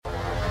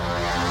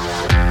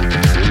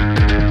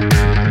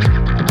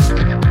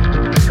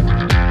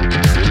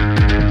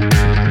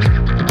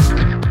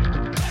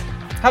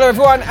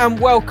everyone, and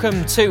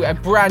welcome to a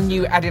brand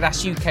new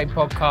Adidas UK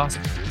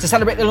podcast. To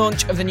celebrate the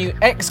launch of the new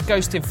X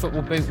Ghosted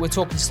football boot, we're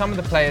talking to some of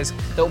the players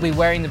that will be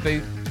wearing the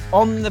boot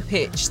on the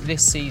pitch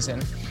this season.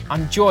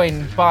 I'm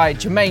joined by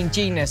Jermaine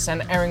Genus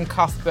and Erin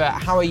Cuthbert.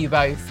 How are you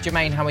both?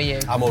 Jermaine, how are you?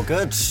 I'm all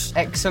good.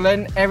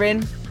 Excellent.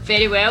 Erin?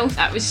 Very well.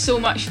 That was so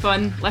much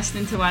fun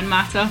listening to Juan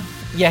Mata.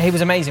 Yeah, he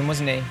was amazing,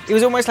 wasn't he? It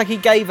was almost like he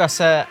gave us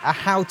a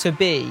how to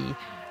be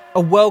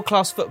a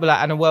world-class footballer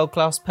and a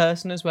world-class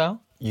person as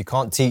well. You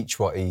can't teach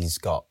what he's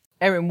got.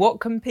 Erin, what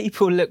can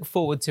people look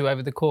forward to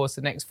over the course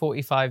of the next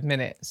 45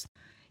 minutes?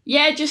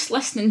 Yeah, just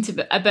listening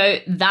to about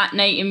that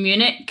night in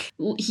Munich,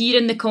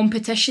 hearing the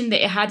competition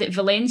that he had at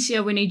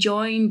Valencia when he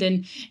joined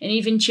and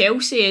even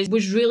Chelsea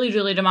was really,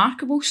 really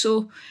remarkable.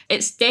 So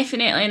it's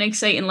definitely an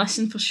exciting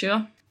listen for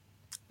sure.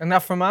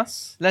 Enough from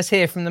us. Let's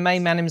hear from the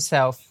main man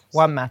himself,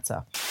 Juan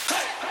Mata.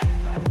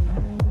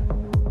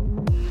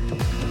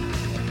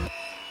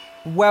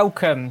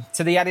 Welcome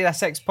to the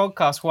Adidas X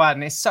podcast,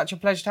 Juan. It's such a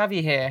pleasure to have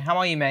you here. How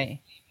are you,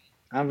 mate?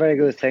 I'm very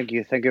good, thank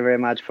you. Thank you very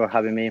much for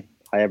having me.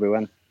 Hi,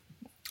 everyone.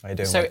 How you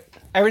doing? So,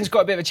 Erin's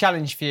got a bit of a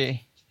challenge for you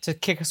to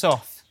kick us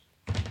off.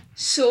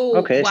 So,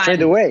 okay, Juan,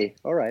 straight away.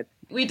 All right.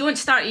 We don't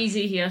start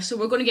easy here, so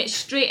we're going to get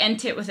straight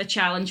into it with a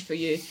challenge for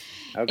you.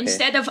 Okay.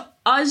 Instead of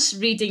us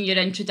reading your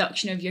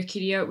introduction of your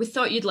career, we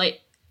thought you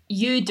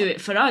do it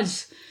for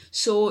us.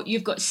 So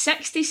you've got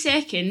 60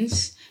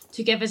 seconds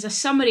to give us a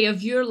summary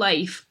of your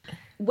life.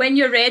 When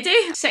you're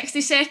ready,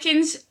 60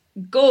 seconds,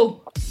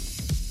 go.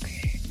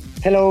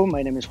 Hello,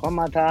 my name is Juan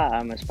Mata.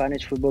 I'm a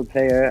Spanish football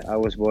player. I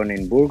was born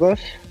in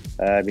Burgos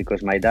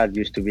because my dad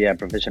used to be a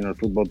professional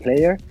football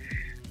player.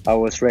 I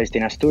was raised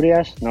in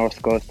Asturias,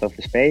 north coast of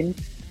Spain.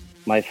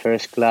 My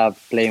first club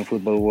playing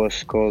football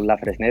was called La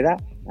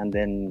Fresneda and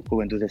then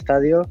Juventud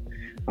Estadio.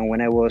 And when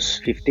I was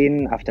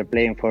 15, after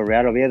playing for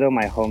Real Oviedo,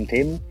 my home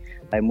team,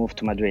 I moved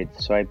to Madrid.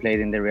 So I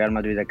played in the Real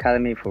Madrid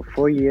Academy for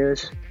 4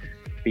 years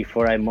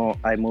before I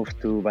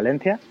moved to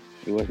Valencia.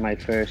 It was my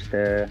first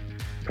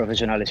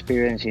professional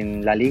experience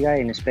in La Liga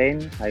in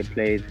Spain. I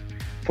played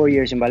 4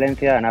 years in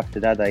Valencia, and after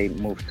that I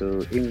moved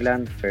to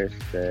England, first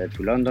to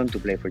London to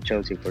play for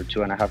Chelsea for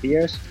 2.5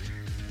 years.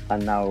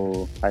 And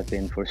now I've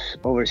been for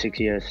over 6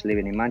 years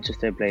living in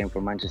Manchester, playing for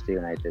Manchester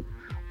United.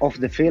 Off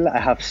the field, I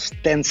have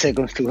 10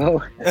 seconds to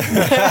go.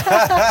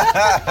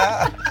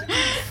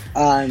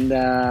 And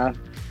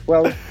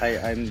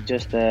I'm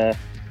just a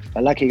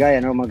lucky guy,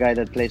 a normal guy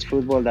that plays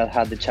football, that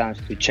had the chance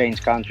to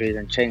change countries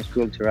and change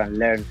culture and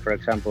learn, for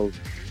example,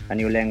 a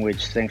new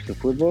language thanks to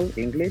football,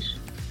 English.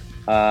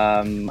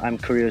 I'm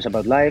curious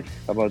about life,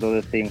 about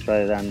other things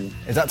rather than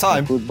Is that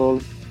time? Football.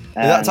 Is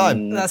that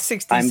time? That's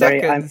 60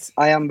 seconds.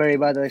 I am very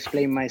bad at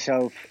explaining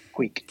myself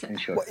quick and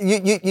short. What,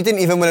 you didn't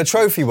even win a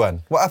trophy,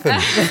 Juan. What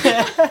happened?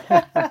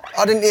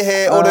 I didn't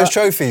hear all those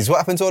trophies. What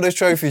happened to all those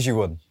trophies you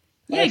won?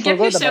 Yeah, I give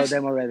forgot yourself... about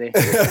them already.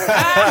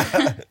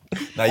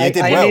 No, you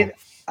did well.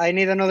 I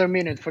need another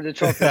minute for the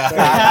trophy.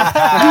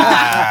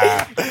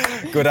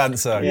 Good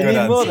answer. You Good need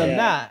answer. more than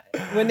that.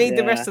 We need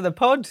the rest of the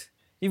pod.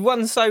 You've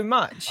won so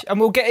much. And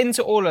we'll get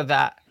into all of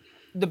that.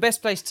 The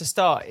best place to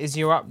start is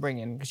your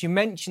upbringing, because you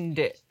mentioned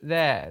it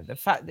there. The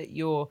fact that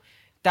your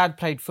dad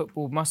played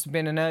football must have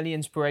been an early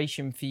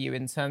inspiration for you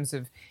in terms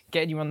of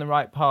getting you on the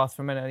right path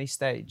from an early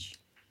stage.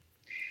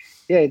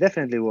 Yeah, it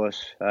definitely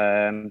was.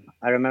 I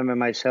remember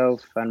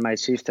myself and my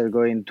sister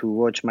going to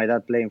watch my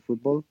dad playing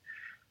football,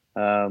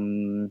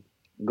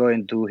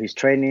 going to his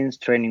training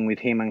with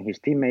him and his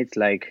teammates,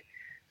 like,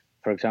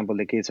 for example,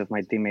 the kids of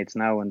my teammates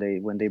now when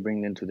they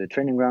bring them to the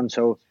training ground.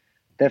 So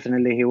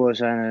definitely he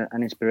was an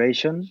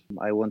inspiration.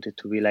 I wanted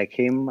to be like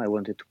him. I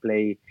wanted to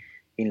play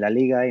in La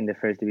Liga, in the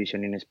first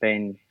division in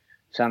Spain,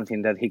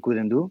 something that he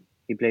couldn't do.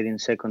 He played in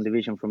second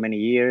division for many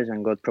years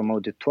and got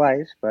promoted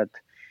twice, but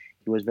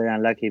he was very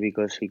unlucky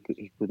because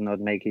he could not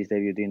make his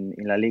debut in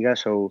La Liga.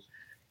 So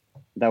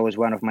that was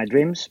one of my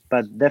dreams.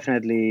 But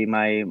definitely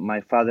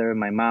my father,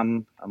 my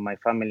mom, and my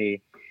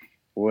family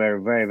were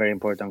very, very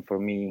important for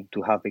me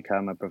to have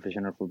become a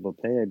professional football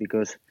player,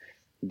 because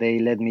they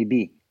let me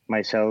be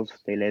myself.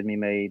 They let me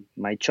make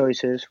my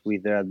choices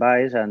with their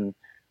advice and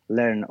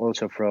learn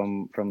also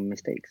from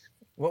mistakes.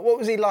 What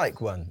was he like,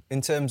 Juan?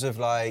 In terms of,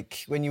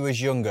 like, when you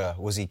was younger,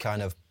 was he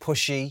kind of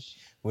pushy?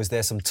 Was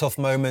there some tough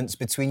moments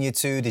between you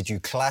two? Did you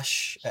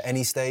clash at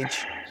any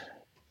stage?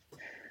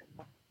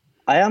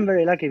 I am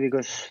very lucky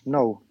because,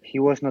 no, he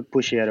was not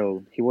pushy at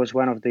all. He was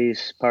one of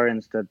these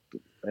parents that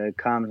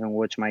comes and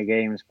watch my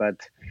games, but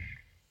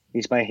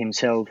is by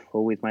himself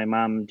or with my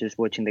mom just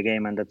watching the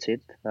game, and that's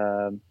it.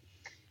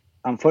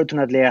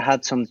 Unfortunately, I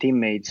had some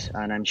teammates,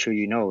 and I'm sure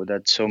you know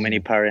that so many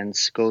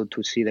parents go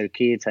to see their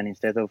kids, and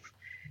instead of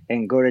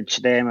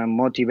encourage them and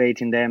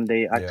motivating them,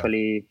 they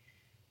actually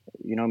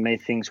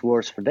made things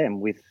worse for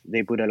them.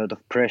 They put a lot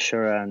of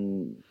pressure,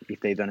 and if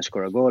they don't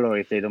score a goal or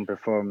if they don't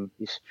perform,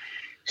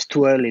 it's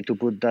too early to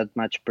put that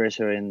much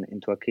pressure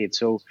into a kid.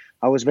 So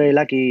I was very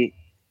lucky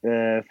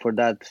for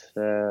that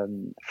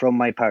from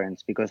my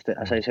parents, because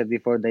as I said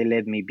before, they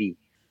let me be.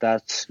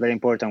 that's very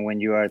important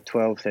when you are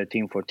 12,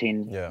 13,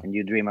 14, Yeah. and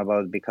you dream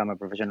about become a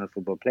professional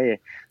football player,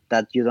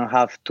 that you don't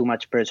have too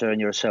much pressure on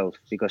yourself,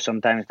 because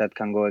sometimes that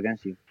can go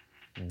against you.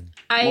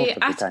 Most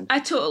of the time. I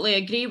totally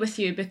agree with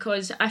you,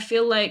 because I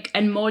feel like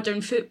in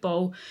modern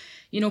football,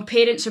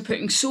 parents are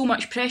putting so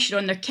much pressure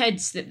on their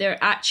kids that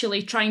they're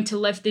actually trying to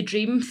live the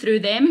dream through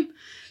them.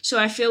 So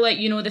I feel like,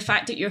 the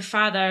fact that your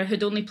father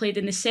had only played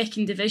in the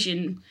second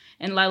division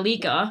in La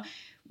Liga,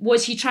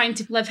 was he trying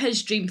to live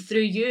his dream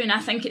through you? And I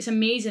think it's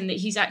amazing that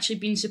he's actually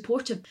been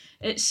supportive.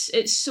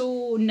 It's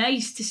so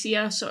nice to see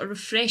a sort of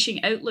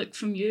refreshing outlook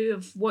from you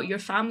of what your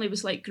family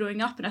was like growing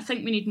up. And I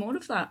think we need more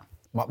of that.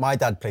 My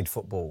dad played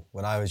football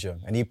when I was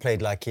young, and he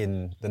played like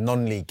in the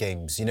non-league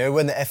games. You know,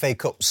 when the FA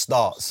Cup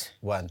starts,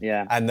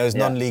 and those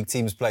non-league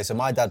teams play. So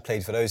my dad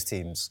played for those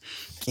teams.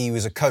 He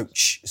was a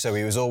coach, so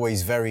he was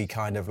always very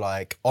kind of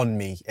like on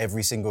me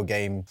every single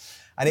game.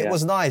 And it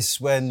was nice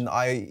when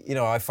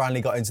I finally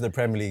got into the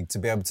Premier League to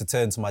be able to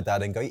turn to my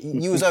dad and go,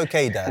 "You was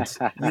okay, Dad.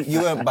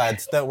 You weren't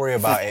bad. Don't worry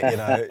about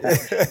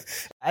it."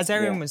 As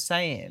Aaron was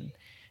saying,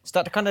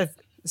 start to kind of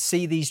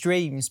see these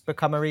dreams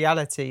become a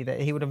reality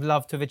that he would have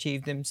loved to have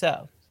achieved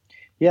himself.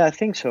 Yeah, I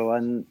think so.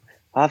 And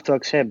I have to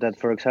accept that,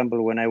 for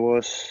example, when I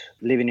was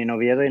living in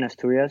Oviedo, in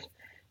Asturias,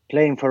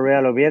 playing for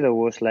Real Oviedo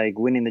was like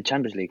winning the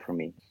Champions League for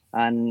me.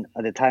 And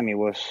at the time, it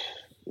was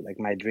like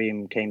my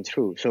dream came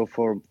true. So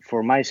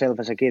for myself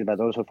as a kid,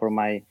 but also for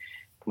my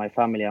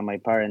family and my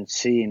parents,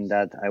 seeing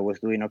that I was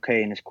doing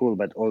okay in school,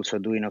 but also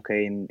doing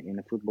okay in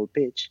a football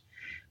pitch,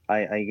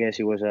 I guess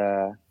it was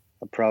a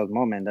proud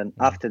moment. And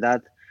after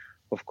that,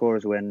 of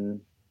course,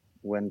 when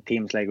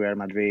teams like Real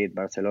Madrid,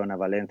 Barcelona,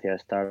 Valencia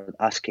start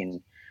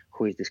asking,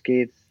 who is this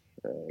kid?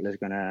 Let's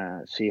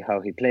gonna see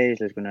how he plays.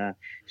 Let's gonna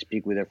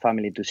speak with their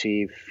family to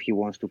see if he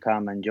wants to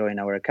come and join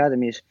our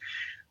academies.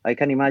 I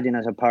can imagine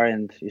as a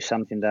parent is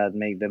something that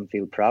make them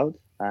feel proud.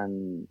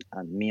 And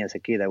me as a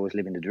kid, I was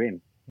living the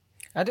dream.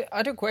 I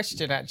had a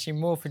question actually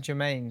more for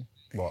Jermaine.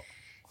 What?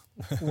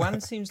 Juan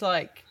seems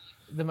like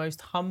the most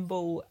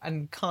humble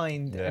and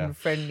kind and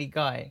friendly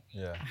guy.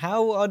 Yeah.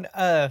 How on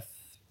earth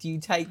do you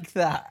take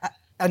that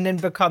and then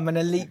become an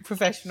elite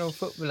professional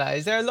footballer?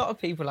 Is there a lot of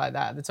people like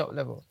that at the top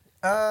level?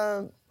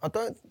 I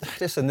don't.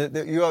 Listen,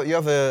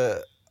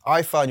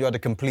 I found you had a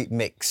complete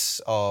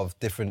mix of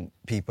different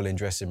people in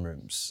dressing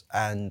rooms,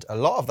 and a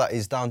lot of that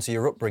is down to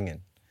your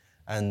upbringing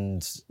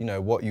and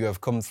what you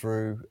have come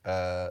through.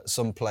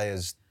 Some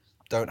players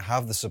don't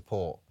have the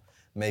support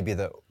maybe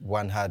that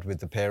Juan had with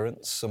the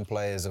parents. Some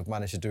players have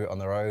managed to do it on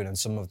their own, and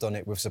some have done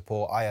it with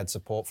support. I had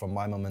support from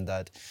my mum and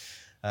dad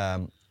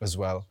as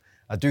well.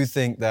 I do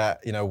think that,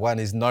 Juan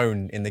is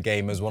known in the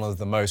game as one of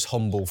the most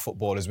humble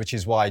footballers, which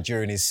is why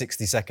during his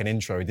 60-second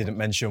intro, he didn't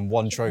mention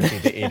one trophy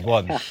that he'd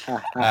won.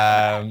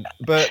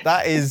 But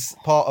that is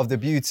part of the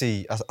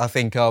beauty, I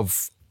think,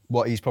 of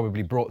what he's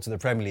probably brought to the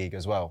Premier League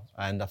as well.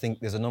 And I think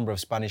there's a number of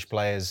Spanish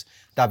players.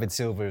 David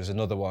Silva is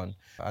another one.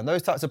 And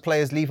those types of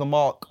players leave a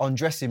mark on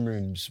dressing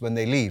rooms when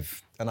they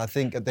leave. And I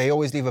think they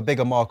always leave a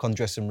bigger mark on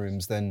dressing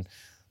rooms than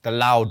the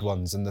loud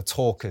ones and the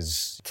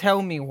talkers.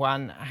 Tell me,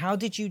 Juan, how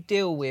did you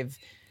deal with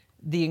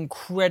the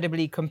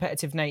incredibly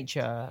competitive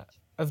nature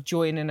of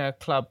joining a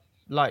club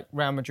like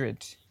Real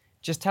Madrid?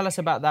 Just tell us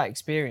about that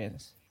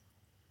experience.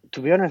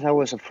 To be honest, I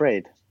was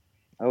afraid.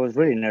 I was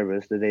really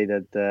nervous the day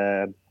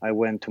that I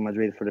went to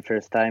Madrid for the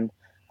first time.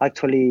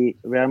 Actually,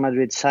 Real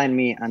Madrid signed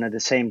me and at the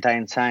same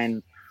time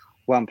signed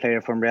one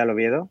player from Real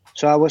Oviedo.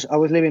 So I was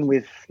living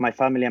with my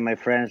family and my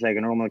friends like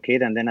a normal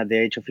kid. And then at the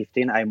age of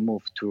 15, I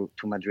moved to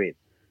Madrid.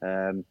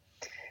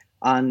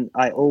 And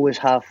I always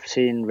have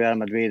seen Real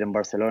Madrid and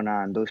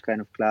Barcelona and those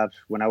kind of clubs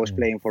when I was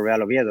playing for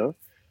Real Oviedo,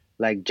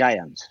 like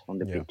giants on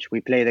the pitch.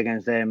 We played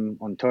against them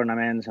on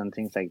tournaments and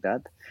things like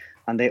that.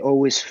 And they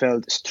always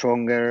felt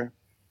stronger,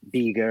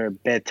 bigger,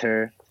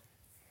 better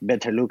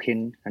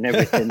looking and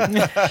everything.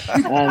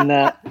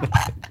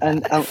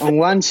 and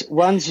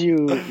once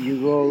you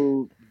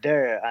go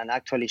there and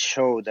actually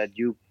show that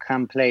you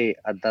can play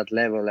at that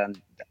level and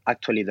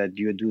actually that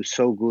you do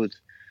so good,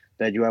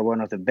 that you are one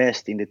of the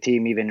best in the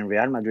team, even in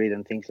Real Madrid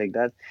and things like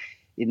that,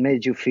 it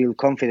made you feel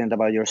confident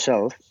about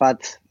yourself.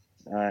 But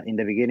in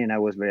the beginning, I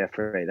was very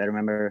afraid. I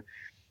remember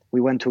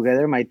we went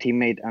together, my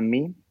teammate and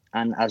me,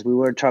 and as we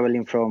were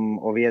traveling from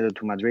Oviedo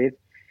to Madrid,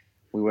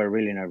 we were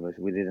really nervous.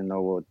 We didn't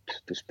know what to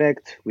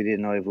expect. We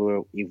didn't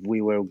know if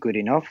we were good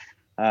enough.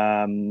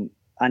 And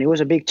it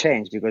was a big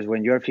change because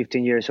when you're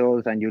 15 years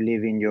old and you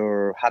live in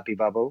your happy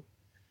bubble,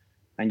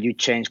 and you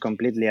change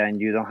completely and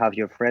you don't have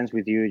your friends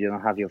with you, you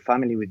don't have your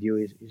family with you,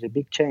 it's a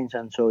big change.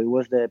 And so it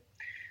was the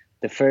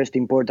first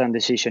important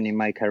decision in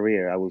my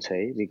career, I would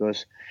say,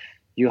 because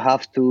you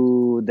have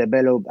to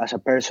develop as a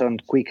person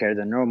quicker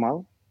than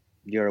normal.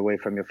 You're away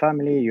from your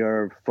family,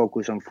 you're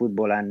focused on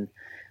football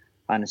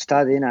and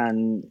studying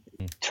and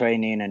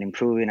training and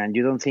improving, and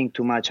you don't think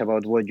too much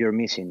about what you're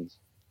missing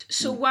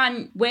So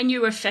Juan, when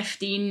you were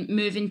 15,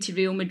 moving to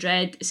Real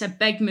Madrid, it's a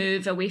big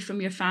move away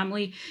from your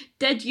family.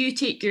 Did you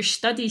take your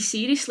studies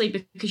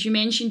seriously? Because you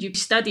mentioned you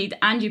studied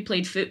and you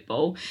played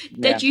football.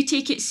 Did you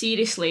take it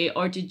seriously,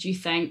 or did you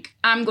think,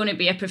 I'm going to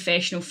be a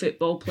professional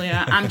football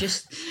player? I'm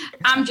just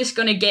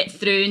going to get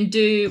through and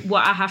do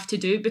what I have to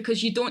do?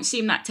 Because you don't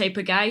seem that type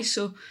of guy.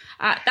 So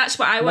that's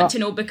what I want to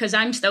know, because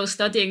I'm still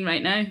studying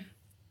right now.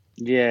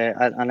 Yeah,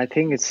 and I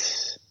think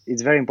it's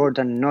very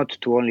important not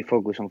to only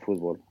focus on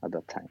football at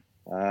that time.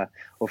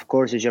 Of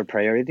course, it's your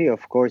priority.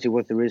 Of course, it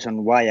was the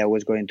reason why I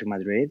was going to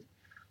Madrid.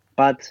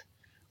 But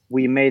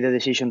we made a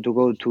decision to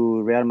go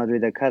to Real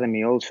Madrid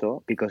Academy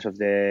also because of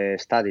the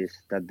studies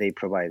that they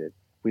provided.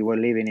 We were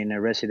living in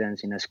a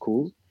residence in a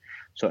school.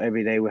 So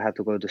every day we had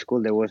to go to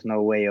school. There was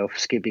no way of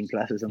skipping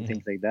classes and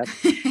things like that.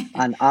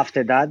 And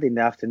after that, in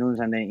the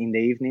afternoons and in the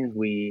evenings,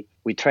 we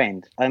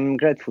trained. I'm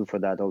grateful for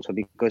that also,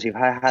 because if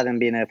I hadn't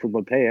been a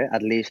football player,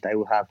 at least I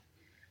would have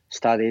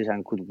studies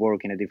and could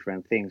work in a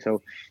different thing.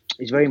 So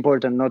it's very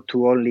important not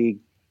to only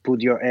put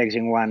your eggs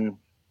in one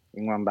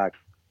bag.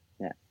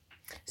 Yeah.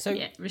 So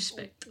yeah,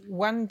 respect.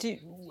 When do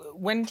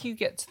you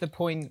get to the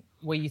point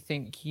where you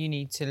think you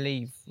need to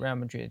leave Real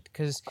Madrid?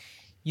 Because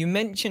you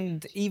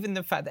mentioned even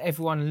the fact that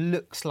everyone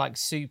looks like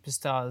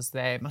superstars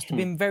there. It must have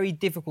been very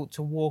difficult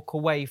to walk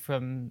away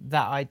from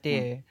that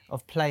idea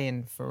of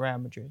playing for Real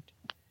Madrid.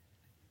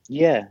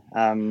 Yeah.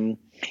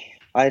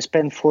 I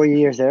spent 4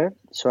 years there.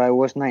 So I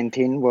was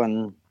 19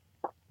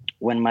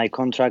 when my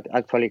contract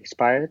actually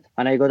expired.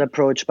 And I got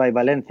approached by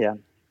Valencia,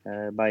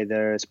 by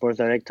their sports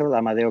director,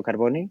 Amadeo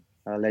Carboni,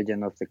 a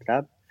legend of the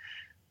club,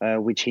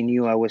 which he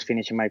knew I was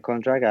finishing my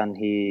contract. And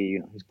he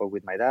spoke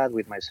with my dad,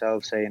 with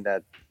myself, saying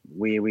that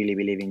we really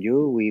believe in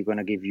you. We're going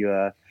to give you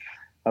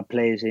a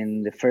place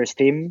in the first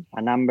team,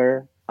 a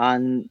number.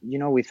 And,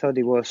 we thought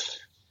it was,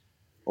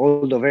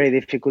 although very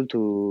difficult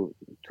to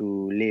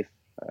leave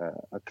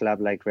a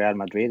club like Real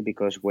Madrid,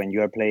 because when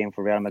you are playing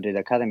for Real Madrid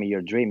Academy,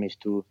 your dream is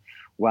to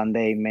one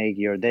day make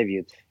your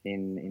debut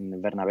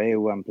in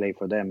Bernabeu and play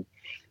for them.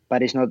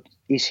 But it's not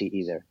easy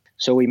either.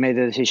 So we made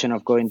the decision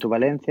of going to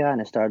Valencia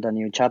and start a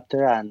new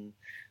chapter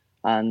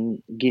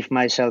and give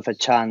myself a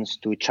chance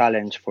to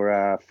challenge for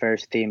a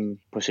first team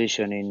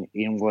position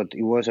in what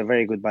it was a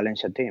very good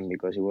Valencia team,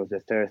 because it was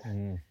the third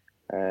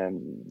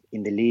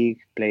in the league,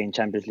 playing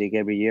Champions League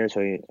every year.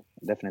 So it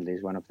definitely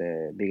is one of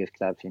the biggest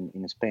clubs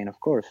in Spain, of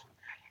course.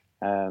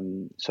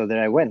 So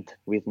there I went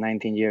with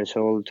 19 years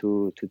old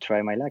to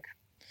try my luck.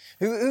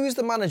 Who was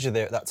the manager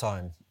there at that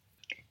time?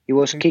 It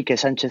was Quique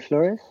Sanchez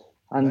Flores.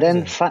 And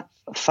Amazing. then,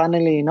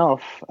 funnily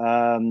enough,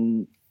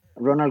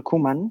 Ronald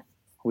Koeman,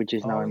 which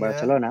is now in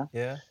Barcelona,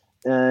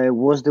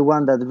 was the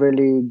one that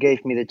really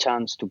gave me the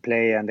chance to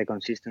play and the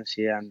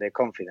consistency and the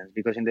confidence.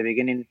 Because in the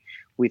beginning,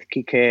 with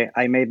Quique,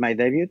 I made my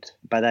debut,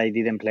 but I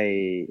didn't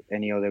play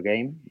any other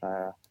game.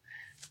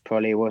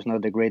 Probably it was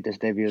not the greatest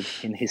debut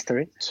in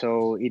history.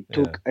 So it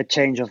took a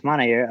change of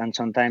manager, and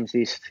sometimes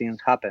these things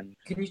happen.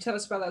 Can you tell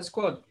us about that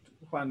squad,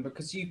 Juan?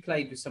 Because you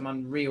played with some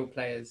unreal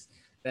players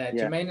there.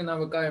 Yeah. Jermaine and I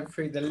were going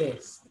through the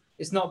list.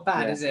 It's not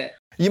bad, is it?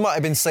 You might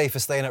have been safer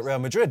staying at Real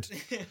Madrid.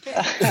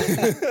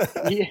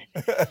 Yeah,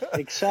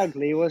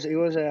 exactly. It was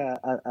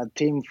a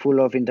team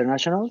full of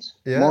internationals,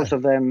 most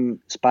of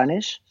them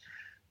Spanish.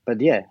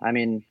 But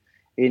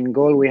in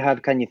goal we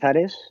had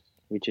Cañizares,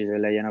 which is a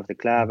legend of the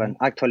club, and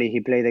actually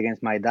he played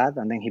against my dad,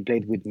 and then he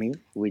played with me,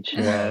 which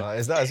is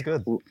that as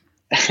good?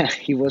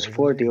 he was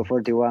 40 or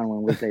 41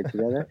 when we played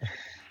together.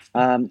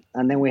 And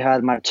then we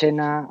had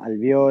Marchena,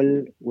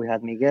 Albiol, we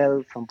had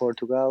Miguel from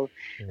Portugal.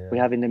 We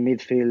have in the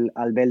midfield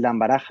Albelda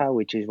and Baraja,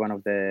 which is one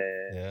of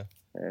the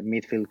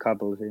midfield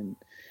couples in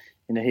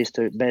the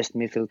history, best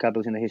midfield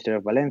couples in the history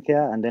of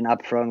Valencia. And then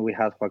up front we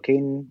had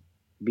Joaquin,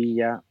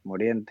 Villa,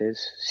 Morientes,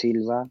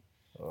 Silva,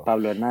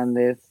 Pablo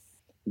Hernandez.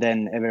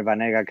 Then Ever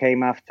Banega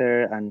came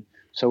after, and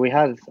so we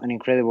had an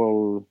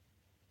incredible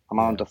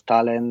amount of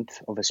talent,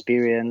 of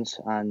experience,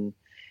 and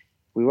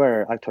we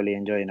were actually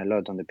enjoying a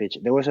lot on the pitch.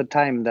 There was a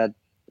time that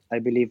I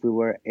believe we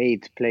were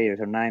 8 players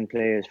or 9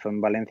 players from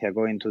Valencia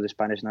going to the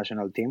Spanish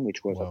national team,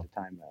 which was at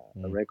the time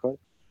a record.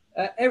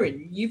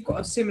 Erin, you've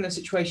got a similar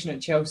situation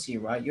at Chelsea,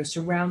 right? You're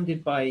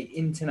surrounded by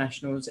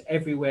internationals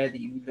everywhere that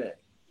you look.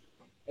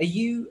 Are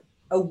you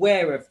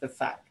aware of the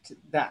fact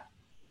that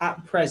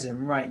at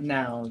present, right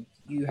now,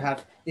 you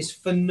have this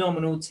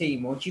phenomenal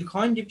team, or do you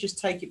kind of just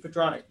take it for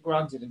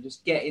granted and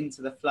just get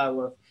into the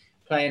flow of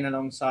playing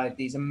alongside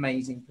these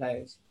amazing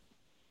players?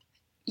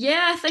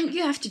 Yeah, I think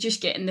you have to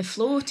just get in the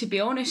flow, to be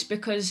honest,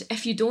 because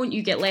if you don't,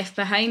 you get left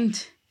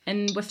behind.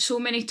 And with so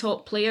many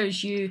top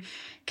players, you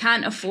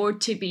can't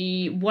afford to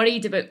be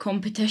worried about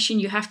competition.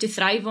 You have to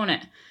thrive on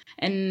it.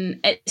 And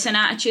it's an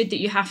attitude that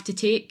you have to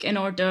take in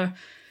order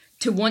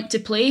to want to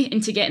play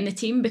and to get in the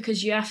team,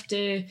 because you have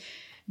to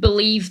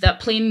believe that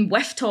playing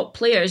with top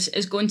players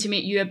is going to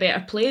make you a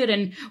better player.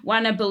 And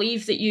when I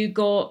believe that you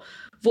got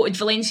voted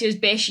Valencia's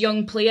best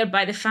young player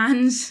by the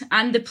fans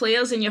and the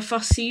players in your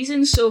first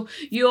season. So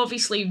you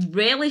obviously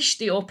relished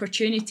the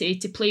opportunity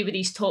to play with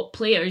these top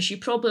players. You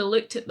probably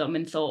looked at them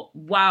and thought,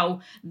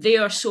 wow, they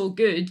are so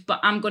good, but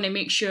I'm going to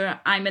make sure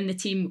I'm in the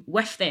team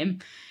with them.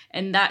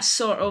 And that's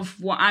sort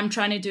of what I'm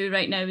trying to do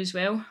right now as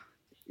well.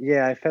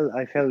 Yeah, I felt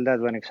that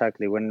one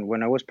exactly.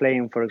 When I was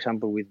playing, for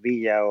example, with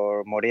Villa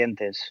or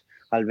Morientes,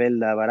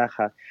 Albelda,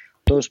 Baraja,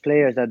 those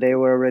players that they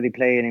were already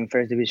playing in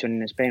first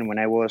division in Spain when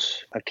I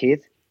was a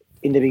kid.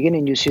 In the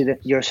beginning, you see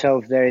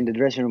yourself there in the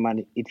dressing room,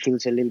 and it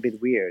feels a little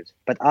bit weird.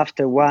 But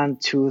after 1,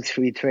 2,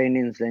 3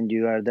 trainings, then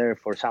you are there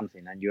for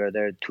something, and you are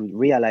there to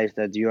realize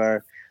that you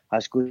are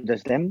as good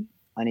as them,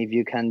 and if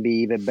you can be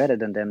even better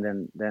than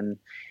them, then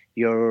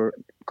your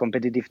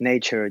competitive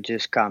nature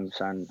just comes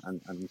and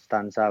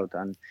stands out.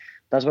 And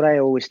that's what I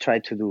always try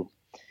to do.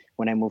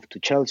 When I moved to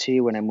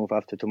Chelsea, when I moved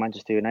after to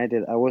Manchester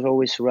United, I was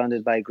always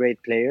surrounded by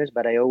great players,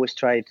 but I always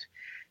tried,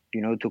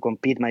 to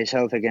compete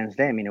myself against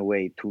them in a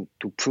way, to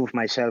prove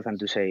myself and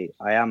to say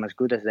I am as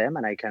good as them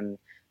and I can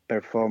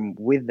perform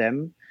with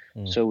them,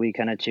 so we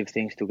can achieve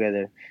things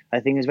together. I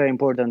think it's very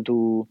important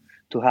to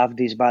have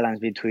this balance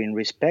between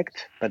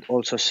respect but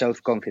also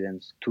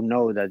self-confidence, to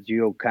know that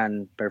you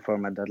can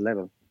perform at that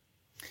level.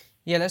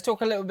 Yeah, let's talk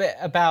a little bit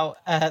about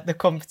the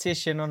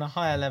competition on a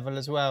higher level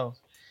as well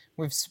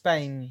with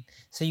Spain.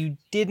 So you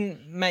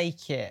didn't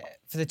make it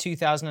for the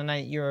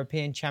 2008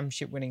 European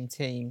Championship winning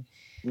team.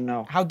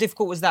 No. How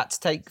difficult was that to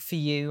take for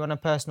you on a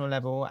personal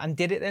level? And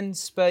did it then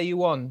spur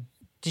you on?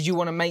 Did you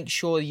want to make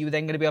sure you were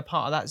then going to be a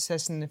part of that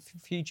success in the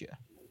future?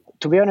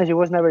 To be honest, it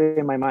was never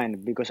in my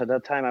mind, because at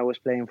that time I was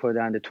playing for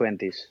the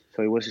under-20s.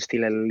 So it was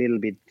still a little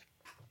bit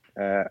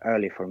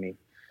early for me.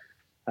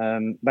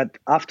 But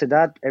after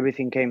that,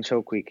 everything came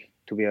so quick,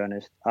 to be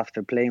honest.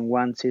 After playing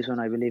one season,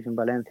 I believe, in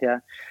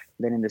Valencia,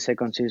 then in the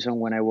second season,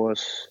 when I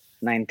was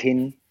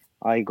 19,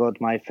 I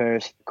got my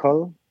first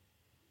call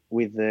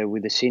with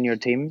the senior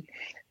team,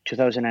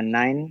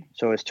 2009,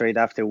 so straight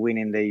after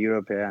winning the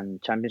European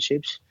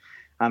Championships.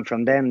 And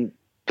from then,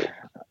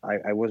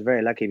 I was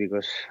very lucky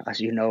because, as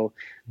you know,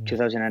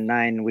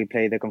 2009 we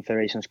played the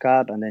Confederations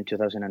Cup, and then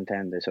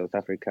 2010 the South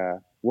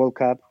Africa World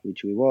Cup,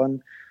 which we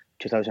won.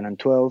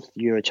 2012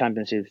 Euro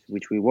Championships,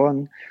 which we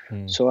won.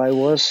 So I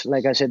was,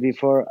 like I said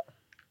before,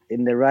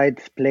 in the right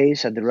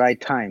place at the right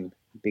time,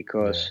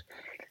 because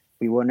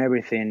we won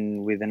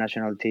everything with the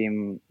national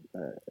team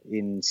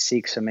in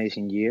 6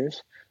 amazing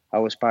years. I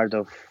was part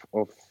of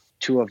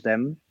 2 of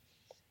them.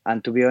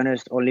 And to be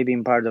honest, only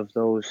being part of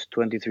those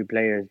 23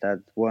 players that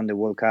won the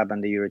World Cup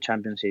and the Euro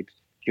Championships,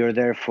 you're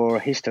there for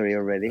history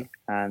already.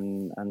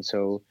 And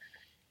so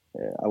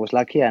I was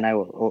lucky, and I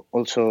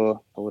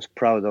was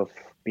proud of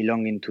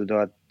belonging to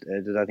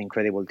that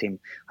incredible team.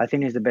 I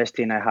think it's the best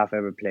team I have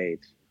ever played.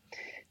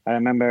 I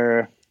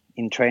remember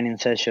in training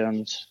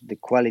sessions, the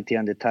quality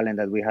and the talent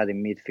that we had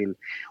in midfield.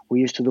 We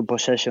used to do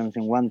possessions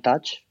in one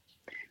touch.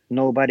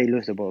 Nobody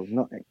lose the ball.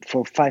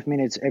 For 5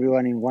 minutes,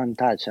 everyone in one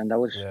touch. And that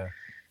was,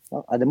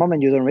 well, at the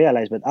moment you don't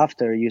realize, but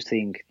after you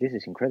think, this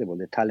is incredible.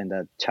 The talent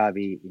that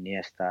Xavi,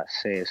 Iniesta,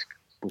 Cesc,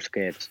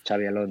 Busquets,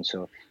 Xavi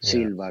Alonso,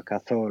 Silva,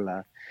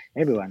 Cazorla,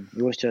 everyone.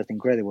 It was just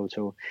incredible.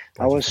 So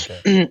I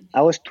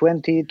was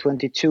 20,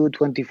 22,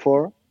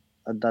 24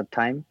 at that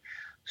time.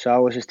 So I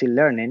was still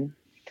learning.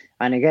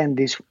 And again,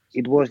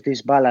 it was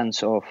this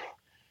balance of,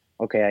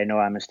 okay, I know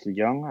I'm still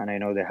young, and I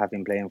know they have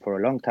been playing for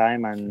a long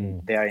time,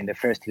 and they are in the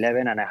first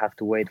 11, and I have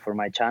to wait for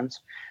my chance.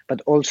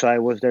 But also I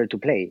was there to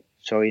play.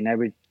 So in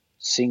every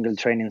single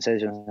training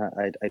session,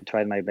 I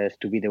tried my best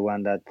to be the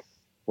one that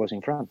was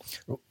in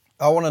front.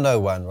 I want to know,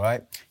 Juan,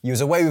 right? You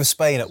was away with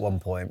Spain at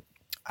one point,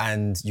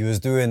 and you was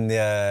doing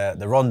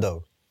the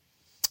rondo.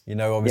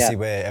 Obviously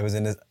where it was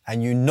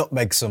and you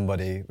nutmeg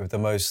somebody with the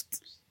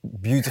most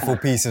beautiful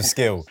piece of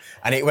skill,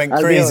 and it went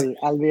crazy.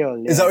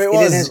 Albiol, Is that what it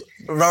was?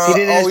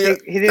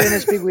 He didn't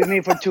speak with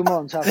me for 2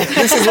 months.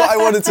 This is what I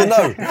wanted to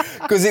know,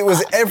 because it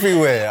was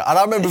everywhere, and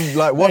I remember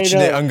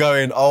watching it and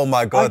going, "Oh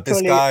my God,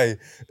 this guy!"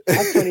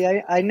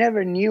 Actually, I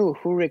never knew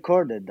who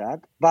recorded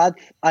that, but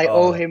I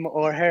owe him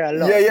or her a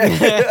lot.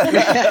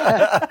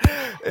 Yeah.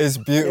 It's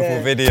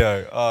beautiful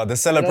video. The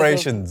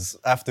celebrations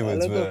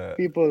afterwards were.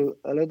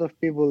 A lot of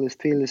people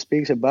still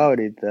speaks about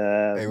it.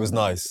 It was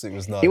nice. It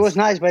was nice. It was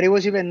nice, but it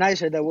was even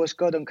nicer that was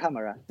caught on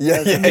camera.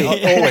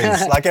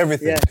 Always, like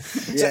everything.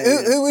 So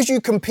Yeah. who was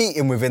you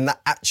competing with in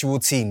that actual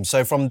team?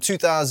 So from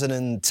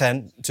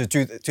 2010 to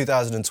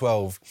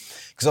 2012,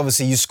 because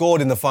obviously you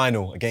scored in the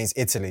final against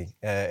Italy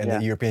in the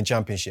European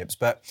Championships.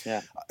 But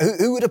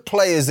who were the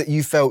players that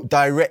you felt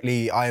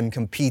directly, I am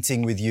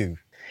competing with you?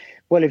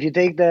 Well, if you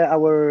take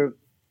our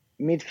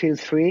midfield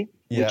 3,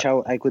 which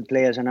I could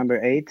play as a number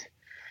 8,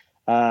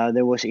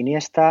 there was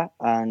Iniesta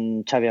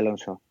and Xavi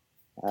Alonso.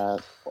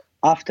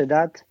 After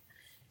that,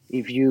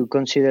 if you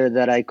consider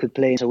that I could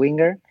play as a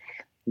winger,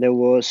 there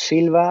was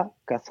Silva,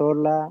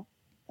 Cazorla,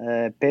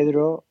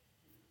 Pedro,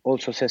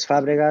 also Cesc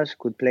Fabregas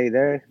could play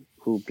there,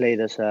 who played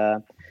as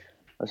a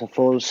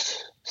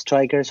false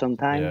striker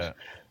sometimes. Yeah.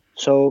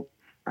 So,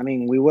 I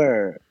mean, we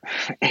were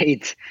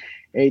eight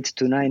 8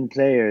 to 9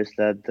 players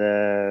that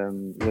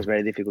it was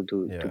very difficult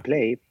to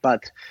play.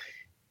 But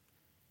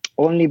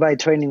only by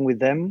training with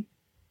them,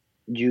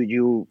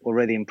 you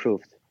already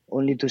improved.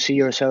 Only to see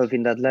yourself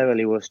in that level,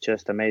 it was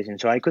just amazing.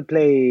 So I could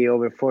play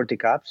over 40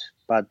 caps,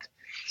 but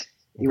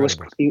it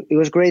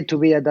was great to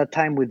be at that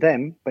time with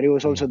them, but it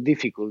was also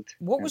difficult.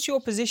 What was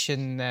your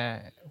position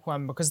there,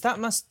 Juan? Because that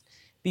must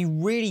be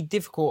really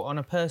difficult on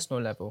a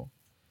personal level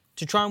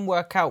to try and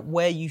work out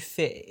where you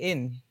fit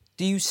in.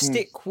 Do you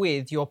stick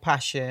with your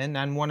passion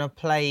and want to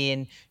play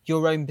in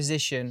your own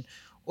position,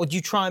 or do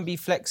you try and be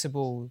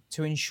flexible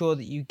to ensure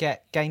that you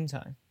get game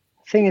time?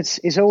 I think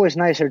it's always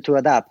nicer to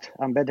adapt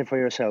and better for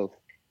yourself.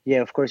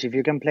 Yeah, of course, if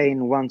you can play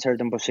in one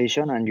certain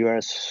position and you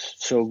are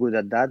so good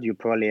at that, you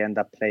probably end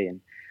up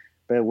playing.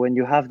 But when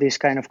you have this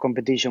kind of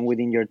competition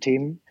within your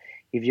team,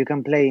 if you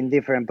can play in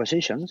different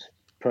positions,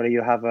 probably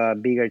you have a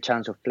bigger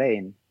chance of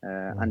playing,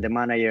 and the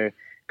manager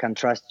can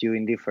trust you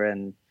in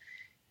different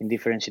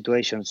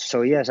situations.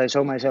 So yes, I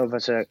saw myself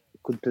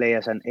could play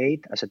as an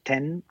 8, as a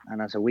 10,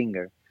 and as a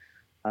winger,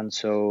 and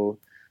so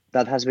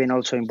that has been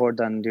also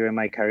important during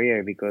my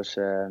career because,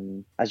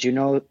 as you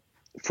know,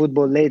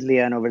 football lately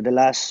and over the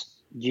last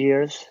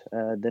years,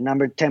 the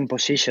number 10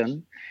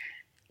 position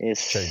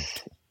is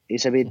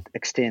a bit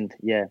extinct.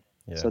 Yeah.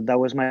 So that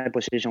was my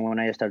position when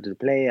I started to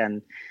play,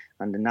 and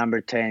the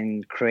number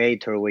 10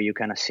 creator where you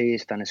can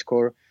assist and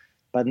score.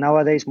 But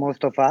nowadays,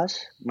 most of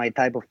us, my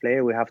type of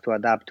player, we have to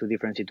adapt to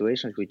different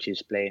situations, which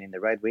is playing in the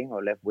right wing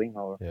or left wing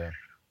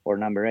or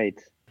number 8.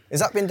 Has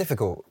that been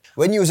difficult?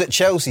 When you was at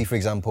Chelsea, for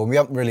example, we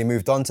haven't really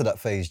moved on to that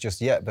phase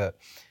just yet, but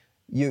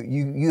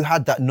you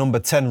had that number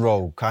 10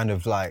 role kind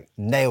of like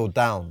nailed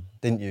down,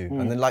 didn't you?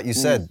 And then like you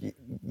said,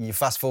 you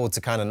fast forward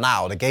to kind of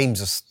now, the game's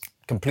just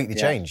completely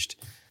changed.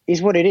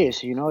 It's what it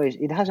is, you know.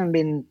 It hasn't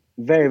been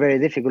very, very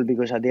difficult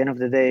because at the end of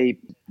the day,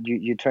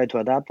 you try to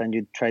adapt and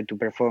you try to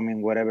perform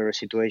in whatever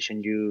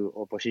situation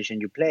or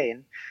position you play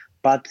in.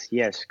 But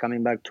yes,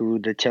 coming back to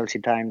the Chelsea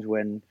times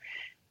when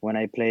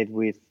I played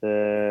with,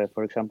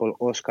 for example,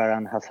 Oscar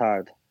and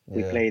Hazard,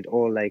 we played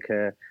all like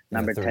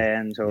number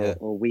 10s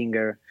or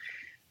winger.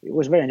 It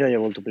was very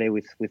enjoyable to play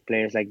with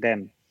players like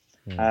them.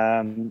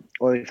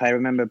 Or if I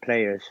remember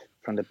players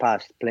from the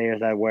past,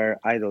 players that were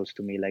idols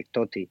to me, like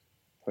Totti,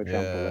 for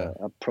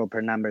example, a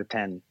proper number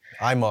 10.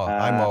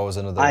 Aymar was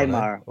another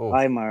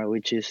Aymar,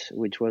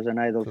 which was an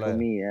idol for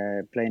me,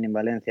 playing in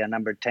Valencia,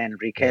 number 10.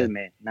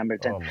 Riquelme, number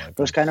 10.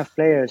 Those kind of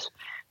players,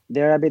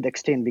 they're a bit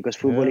extinct because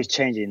football is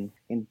changing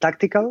in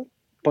tactical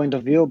point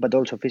of view, but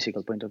also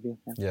physical point of view.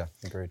 Yeah,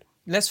 agreed.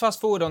 Let's fast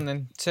forward on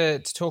then to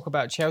talk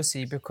about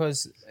Chelsea,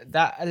 because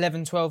that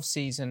 11-12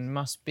 season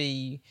must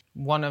be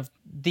one of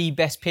the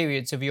best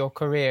periods of your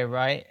career,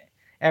 right?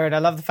 Erin, I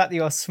love the fact that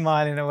you're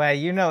smiling away.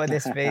 You know what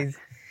this means.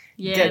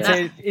 Get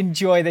to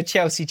enjoy the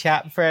Chelsea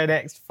chat for the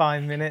next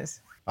 5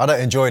 minutes. I don't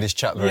enjoy this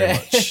chat very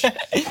much.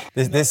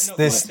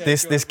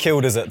 This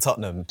killed us at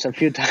Tottenham. It's a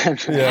few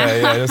times.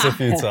 Just a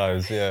few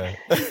times.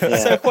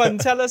 So Juan,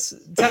 tell us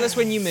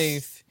when you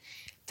moved.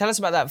 Tell us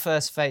about that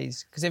first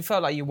phase, because it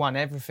felt like you won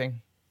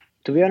everything.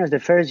 To be honest, the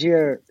first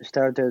year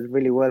started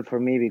really well for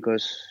me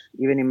because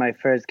even in my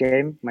first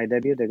game, my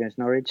debut against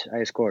Norwich,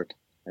 I scored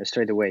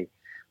straight away.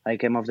 I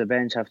came off the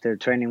bench after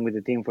training with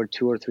the team for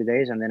 2 or 3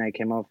 days, and then I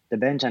came off the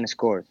bench and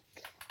scored.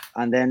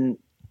 And then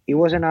it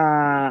wasn't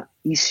an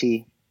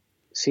easy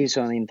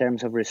season in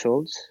terms of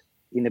results.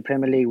 In the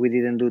Premier League, we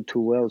didn't do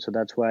too well, so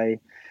that's why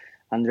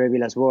André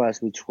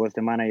Villas-Boas, which was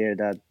the manager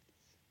that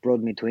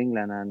brought me to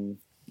England and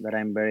that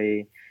I'm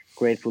very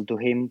grateful to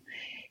him,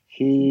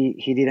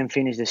 he didn't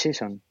finish the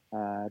season.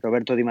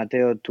 Roberto Di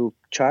Matteo took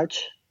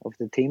charge of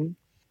the team.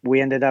 We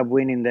ended up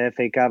winning the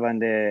FA Cup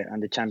and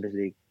the Champions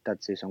League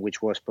that season,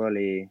 which was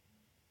probably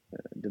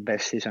the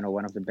best season or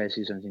one of the best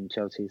seasons in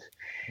Chelsea's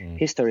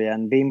history.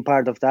 And being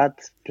part of that,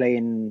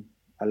 playing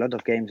a lot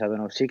of games,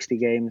 60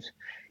 games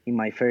in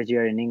my first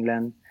year in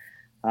England,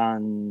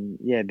 and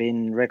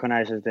being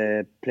recognized as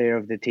the player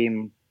of the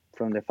team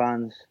from the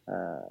fans,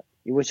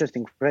 it was just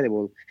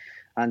incredible.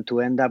 And to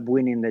end up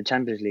winning the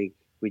Champions League,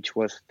 which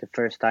was the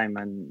first time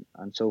and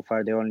so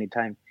far the only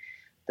time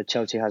that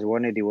Chelsea has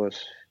won it, it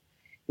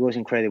was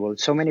incredible.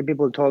 So many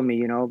people told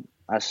me,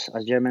 as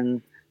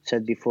German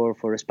said before,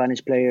 for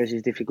Spanish players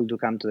it's difficult to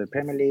come to the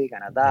Premier League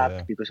and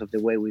adapt because of the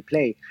way we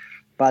play.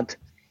 But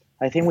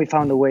I think we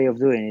found a way of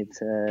doing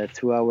it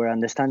through our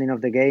understanding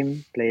of the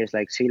game, players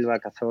like Silva,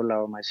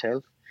 Cazorla or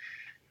myself.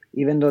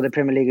 Even though the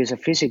Premier League is a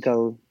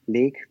physical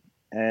league,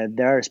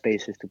 there are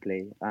spaces to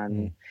play.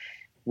 And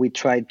we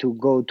try to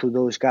go to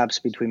those gaps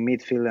between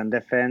midfield and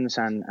defense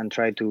and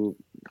try to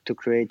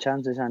create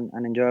chances and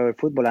enjoy our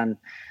football. And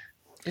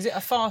is it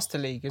a faster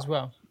league as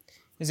well?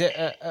 Is it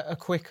a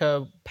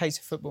quicker pace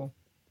of football?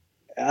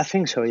 I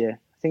think so, yeah.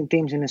 I think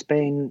teams in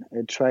Spain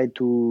try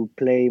to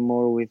play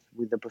more with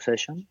the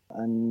possession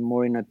and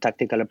more in a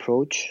tactical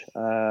approach.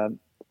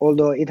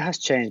 Although it has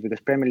changed because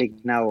Premier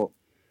League now,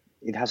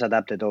 it has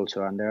adapted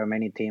also. And there are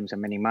many teams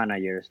and many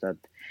managers that,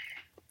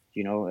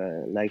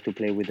 like to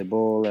play with the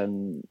ball,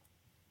 and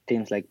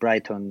teams like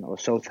Brighton or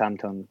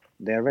Southampton,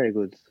 They are very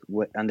good,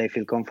 and they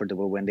feel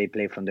comfortable when they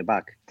play from the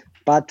back.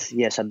 But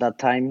yes, at that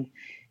time,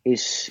 it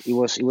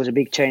was a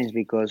big change,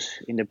 because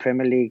in the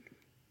Premier League,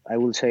 I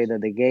will say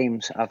that the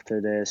games after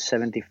the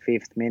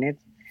 75th minute,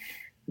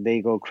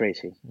 they go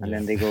crazy, and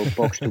then they go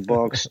box to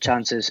box,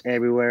 chances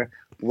everywhere.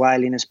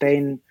 While in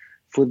Spain,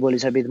 football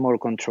is a bit more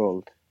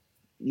controlled.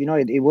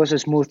 It was a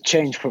smooth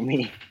change for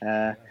me.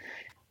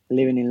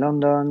 Living in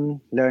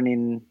London,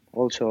 learning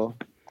also,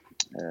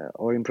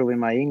 or improving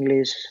my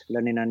English,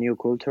 learning a new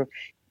culture.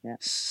 Yeah.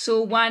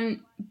 So,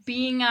 Juan,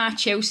 being a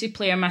Chelsea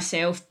player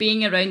myself,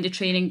 being around the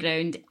training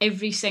ground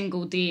every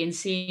single day and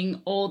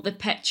seeing all the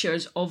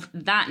pictures of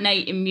that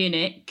night in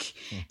Munich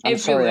I'm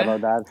sorry everywhere.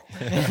 about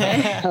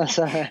that.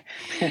 Sorry.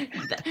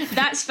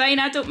 That's fine.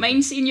 I don't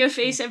mind seeing your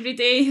face every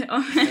day.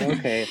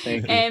 Okay,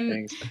 thank you.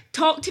 Thanks.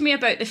 Talk to me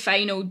about the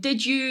final.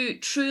 Did you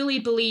truly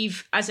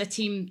believe as a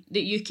team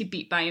that you could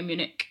beat Bayern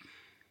Munich?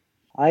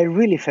 I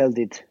really felt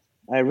it.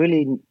 I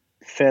really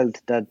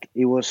felt that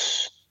it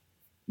was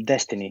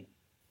destiny.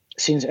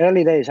 Since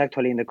early days,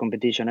 actually, in the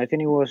competition, I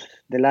think it was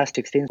the last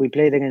 16, we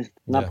played against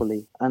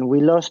Napoli, and we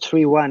lost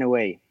 3-1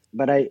 away.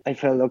 But I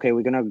felt, okay,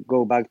 we're going to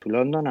go back to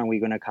London and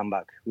we're going to come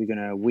back. We're going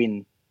to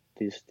win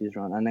this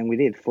round. And then we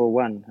did,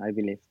 4-1, I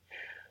believe.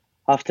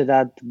 After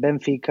that,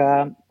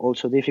 Benfica,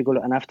 also difficult.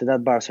 And after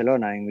that,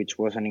 Barcelona, which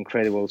was an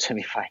incredible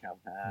semi-final.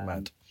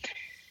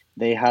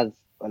 They had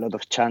a lot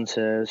of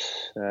chances.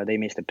 They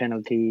missed a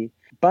penalty.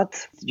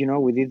 But,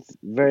 we did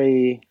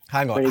very...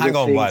 Hang on,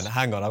 Juan.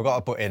 Hang on. I've got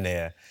to put in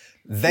here.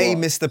 They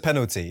missed the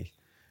penalty.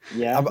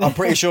 Yeah. I'm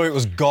pretty sure it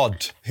was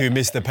God who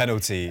missed the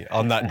penalty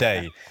on that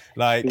day.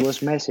 Like, it was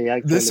Messi,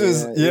 actually. This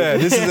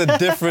is a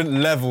different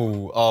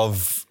level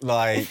of,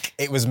 like,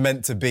 it was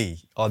meant to be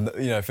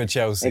for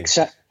Chelsea.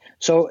 Exactly.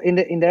 So in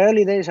the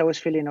early days, I was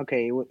feeling,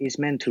 okay, it's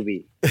meant to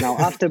be. Now,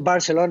 after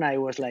Barcelona,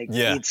 it was like,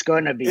 it's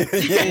going to be.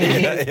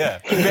 yeah.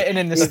 Written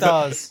in the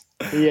stars.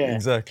 Yeah.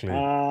 Exactly.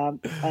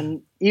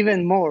 And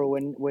even more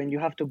when you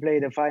have to play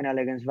the final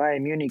against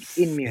Bayern Munich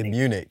in Munich. In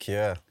Munich,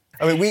 yeah.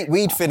 I mean,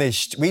 we'd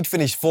finished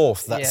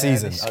fourth that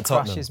season at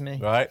Tottenham, me.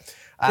 right?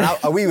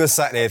 And we were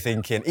sat there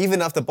thinking,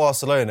 even after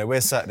Barcelona,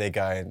 we're sat there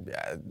going,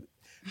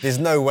 there's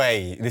no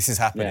way this is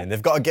happening. Yeah.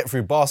 They've got to get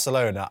through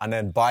Barcelona and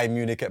then Bayern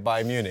Munich at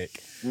Bayern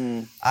Munich.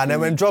 And then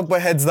when Drogba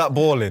heads that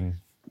ball in,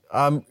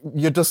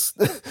 you're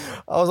just...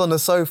 I was on the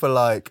sofa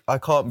like, I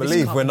can't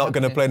believe we're not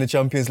going to play in the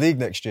Champions League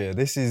next year.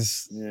 This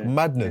is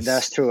madness.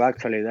 That's true,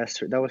 actually. That's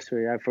true. That was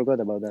true. I forgot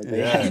about that.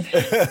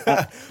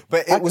 Yeah.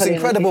 But it was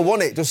incredible,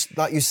 wasn't it? Just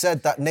like you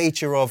said, that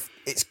nature of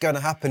it's going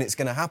to happen.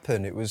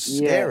 It was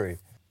scary.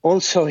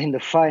 Also in the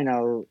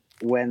final,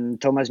 when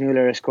Thomas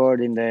Müller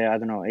scored in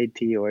the,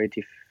 80 or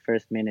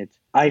 81st minute,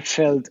 I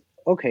felt,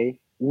 okay,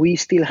 we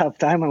still have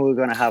time and we're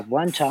going to have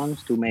one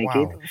chance to make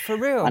it. For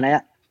real? And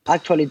I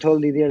actually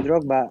told Didier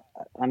Drogba,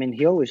 I mean,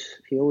 he always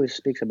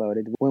speaks about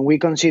it. When we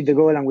conceded the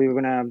goal and we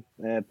were going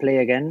to play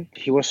again,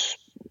 he was,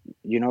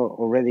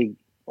 already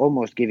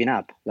almost giving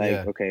up.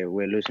 Okay,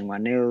 we're losing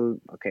 1-0.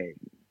 Okay,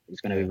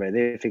 it's going to be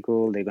very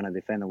difficult. They're going to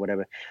defend or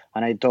whatever.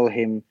 And I told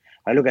him,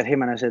 I look at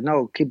him and I said,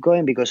 no, keep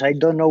going, because I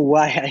don't know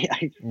why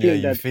I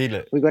feel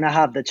that we're going to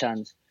have the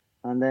chance.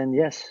 And then,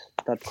 yes,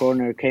 that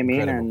corner came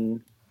in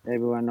and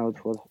everyone knows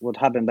what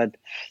happened. But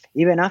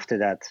even after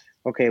that,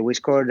 okay, we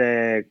scored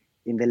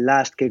in the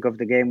last kick of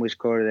the game, we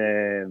scored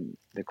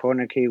the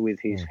corner kick with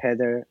his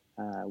header.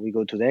 We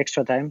go to the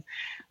extra time.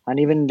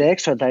 And even the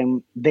extra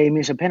time, they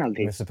miss a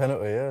penalty.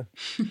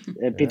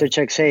 Peter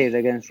Cech saved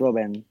against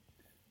Robben.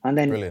 And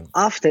then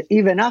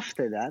even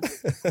after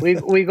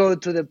that, we go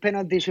to the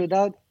penalty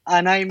shootout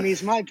and I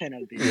miss my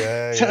penalty.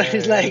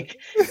 It's like,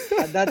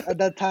 at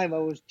that time, I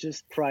was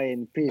just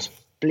crying,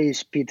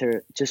 please,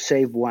 Peter, just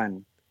save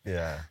one.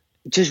 Yeah.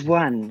 Just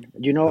one.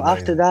 Amazing.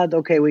 After that,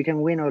 okay, we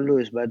can win or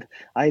lose, but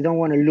I don't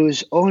want to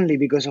lose only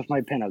because of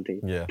my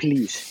penalty. Yeah.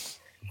 Please.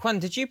 Juan,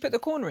 did you put the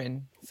corner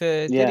in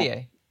for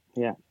Didier?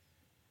 Yeah.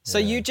 So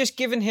you just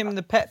given him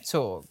the pep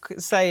talk,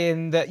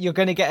 saying that you're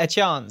going to get a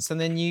chance, and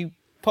then you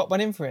pop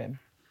one in for him?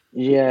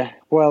 Yeah,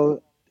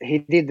 well, he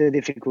did the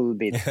difficult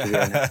bit, to be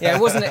honest. Yeah,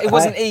 it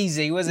wasn't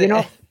easy, was it?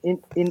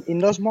 In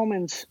those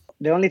moments,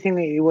 the only thing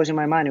that was in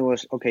my mind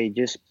was, okay,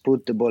 just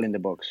put the ball in the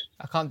box.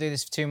 I can't do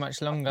this for too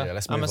much longer. Yeah,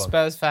 I'm a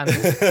Spurs fan.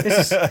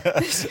 This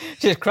is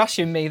just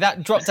crushing me.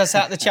 That dropped us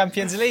out of the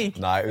Champions League.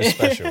 No, it was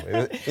special.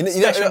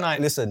 Special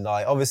night. Listen,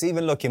 obviously,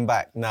 even looking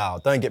back now,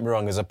 don't get me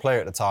wrong, as a player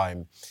at the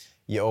time,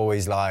 you're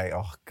always like,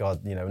 oh,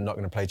 God, we're not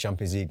going to play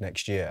Champions League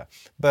next year.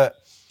 But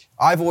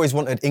I've always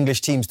wanted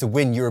English teams to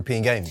win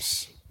European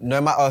games.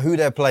 No matter who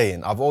they're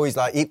playing. I've always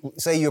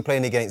say you're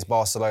playing against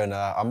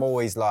Barcelona, I'm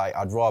always like,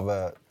 I'd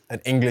rather an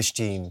English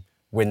team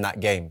win that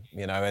game,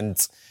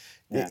 and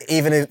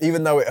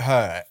even though it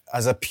hurt,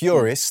 as a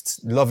purist,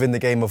 loving the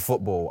game of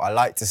football, I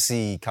like to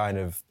see kind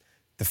of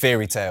the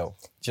fairy tale,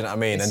 do you know what I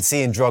mean? And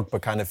seeing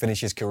Drogba kind of finish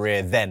his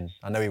career then,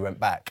 I know he went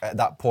back, at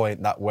that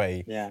point, that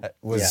way,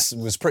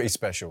 was pretty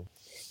special.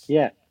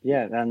 Yeah,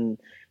 and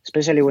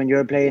especially when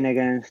you're playing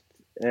against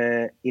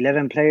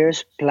 11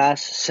 players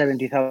plus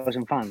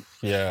 70,000 fans.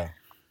 Yeah.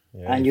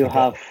 Yeah, And you you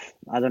forgot. have,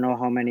 I don't know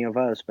how many of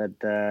us, but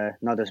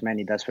not as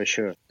many, that's for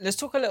sure. Let's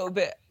talk a little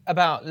bit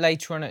about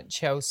later on at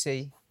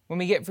Chelsea. When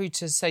we get through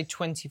to, say,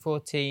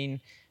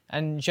 2014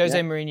 and Jose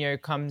Yeah.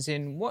 Mourinho comes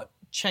in, what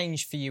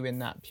changed for you in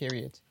that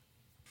period?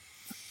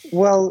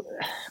 Well,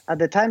 at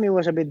the time it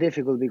was a bit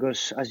difficult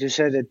because, as you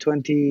said, the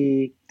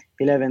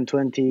 2011,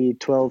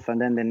 2012,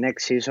 and then the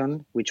next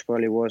season, which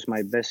probably was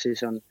my best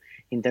season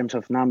in terms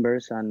of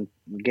numbers and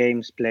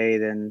games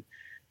played and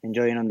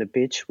enjoying on the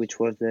pitch, which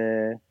was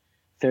the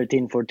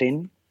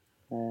 13-14.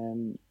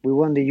 We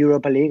won the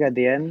Europa League at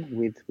the end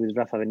with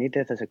Rafa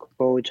Benitez as a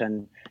coach,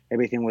 and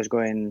everything was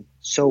going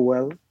so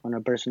well on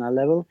a personal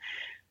level.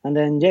 And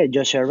then, yeah,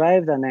 Josh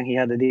arrived, and then he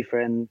had a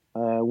different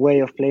way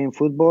of playing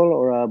football,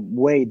 or a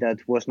way that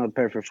was not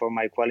perfect for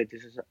my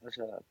qualities as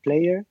a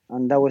player.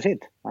 And that was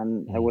it.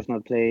 And I was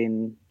not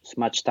playing as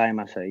much time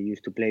as I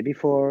used to play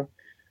before.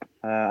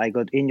 I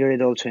got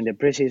injured also in the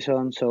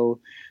preseason. So,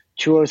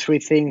 two or three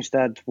things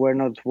that were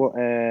not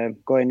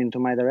going into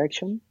my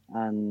direction.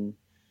 And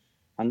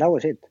that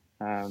was it.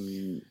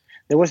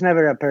 There was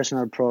never a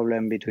personal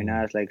problem between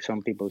us, like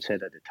some people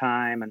said at the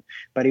time,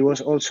 but it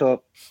was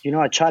also,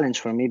 a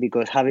challenge for me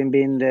because having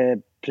been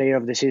the player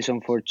of the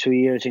season for 2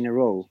 years in a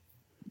row,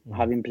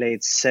 having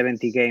played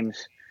 70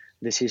 games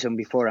the season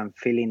before and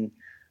feeling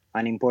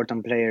an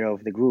important player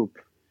of the group,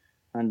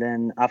 and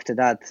then after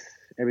that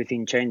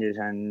everything changes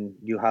and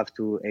you have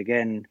to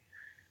again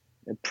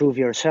prove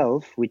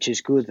yourself, which is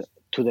good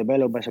to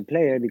develop as a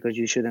player because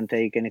you shouldn't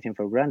take anything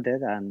for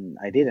granted, and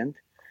I didn't.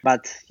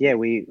 But yeah,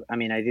 I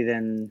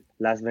didn't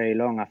last very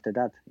long after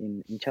that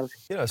in Chelsea.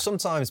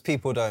 Sometimes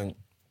people don't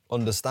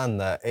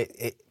understand that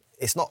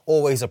it's not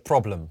always a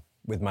problem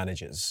with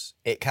managers.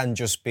 It can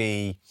just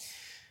be,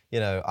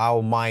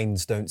 our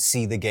minds don't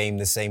see the game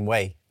the same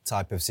way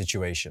type of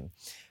situation.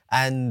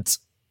 And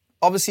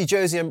obviously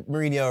Jose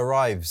Mourinho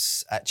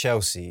arrives at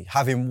Chelsea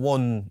having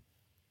won,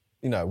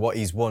 what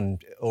he's won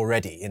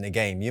already in a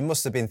game. You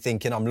must have been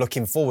thinking, I'm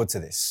looking forward to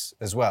this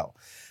as well.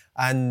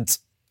 And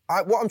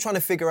what I'm trying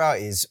to figure out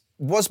is,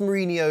 was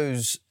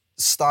Mourinho's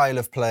style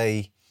of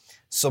play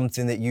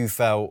something that you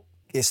felt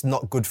it's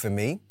not good for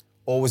me?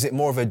 Or was it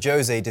more of a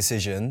Jose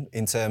decision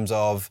in terms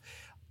of,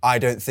 I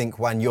don't think,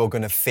 Juan, you're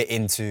going to fit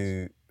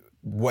into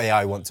the way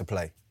I want to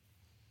play?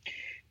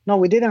 No,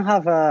 we didn't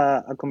have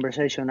a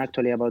conversation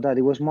actually about that.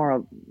 It was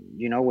more,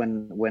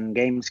 when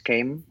games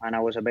came and I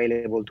was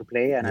available to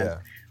play, and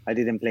I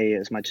didn't play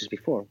as much as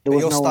before. But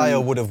your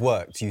style would have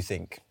worked, you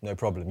think? No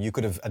problem. You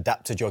could have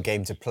adapted your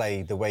game to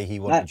play the way he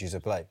wanted you to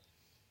play.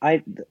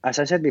 As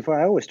I said before,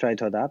 I always try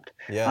to adapt.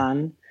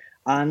 Yeah.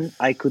 And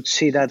I could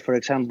see that, for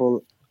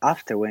example,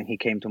 after when he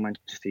came to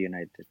Manchester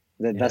United.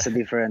 That's a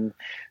different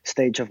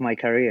stage of my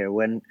career.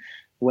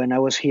 When I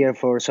was here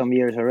for some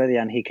years already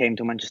and he came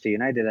to Manchester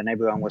United and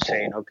everyone was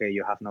saying, okay,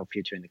 you have no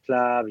future in the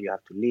club, you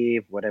have to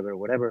leave,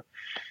 whatever.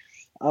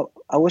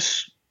 I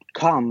was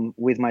calm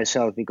with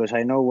myself because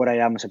I know what I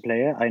am as a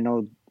player. I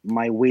know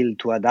my will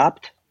to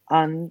adapt,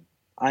 and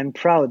I'm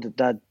proud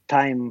that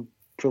time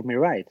proved me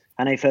right.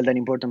 And I felt an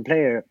important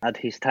player at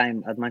his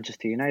time at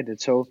Manchester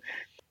United. So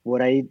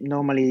what I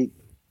normally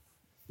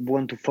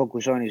want to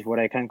focus on is what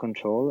I can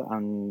control,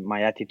 and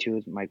my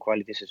attitude, my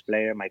qualities as a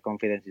player, my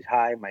confidence is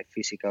high, my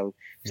physical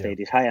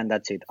state is high, and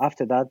that's it.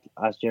 After that,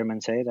 as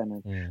German said,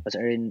 and as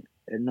Erin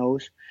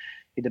knows,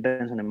 it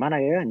depends on the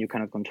manager and you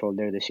cannot control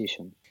their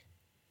decision.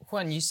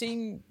 Juan, you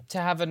seem to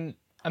have an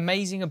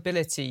amazing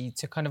ability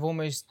to kind of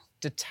almost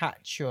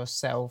detach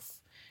yourself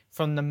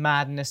from the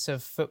madness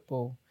of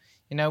football.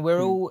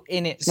 We're all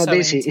in it so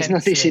intensely. It's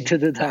not easy to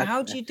do that.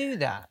 How do you do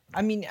that?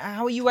 I mean,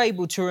 how are you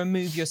able to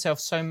remove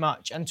yourself so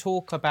much and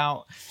talk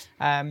about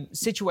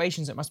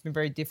situations that must have been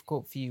very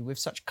difficult for you with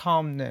such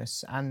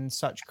calmness and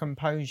such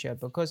composure?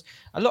 Because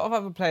a lot of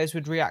other players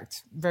would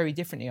react very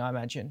differently, I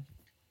imagine.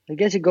 I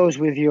guess it goes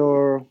with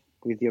your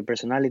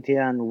personality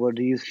and what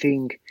do you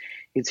think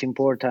it's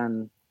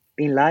important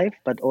in life,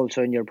 but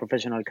also in your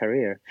professional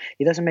career.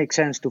 It doesn't make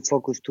sense to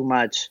focus too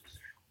much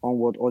on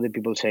what other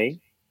people say,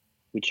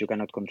 which you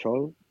cannot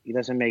control. It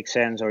doesn't make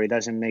sense, or it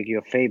doesn't make you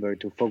a favor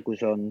to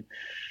focus on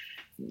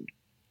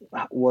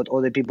what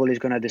other people is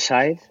going to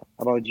decide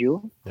about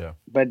you. Yeah.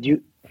 But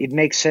it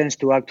makes sense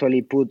to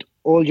actually put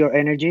all your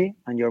energy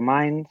and your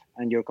mind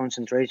and your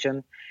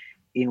concentration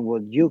in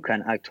what you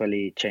can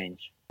actually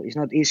change. It's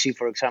not easy,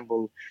 for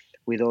example,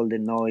 with all the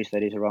noise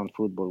that is around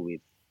football, with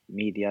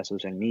media,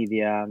 social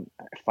media,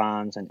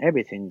 fans, and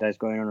everything that's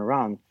going on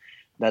around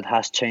that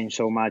has changed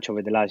so much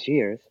over the last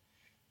years,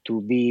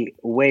 to be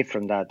away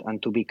from that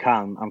and to be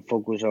calm and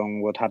focus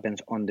on what happens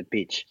on the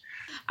pitch.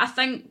 I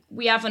think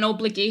we have an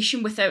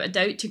obligation, without a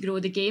doubt, to grow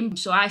the game.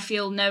 So I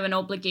feel now an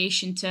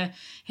obligation to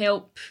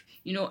help,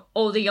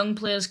 all the young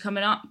players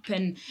coming up,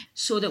 and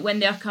so that when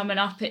they're coming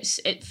up,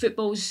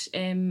 football's,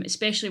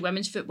 especially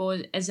women's football,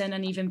 is in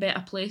an even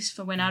better place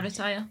for when I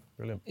retire.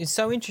 Brilliant. It's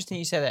so interesting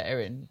you say that,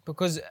 Erin,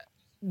 because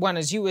one,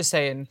 as you were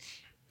saying,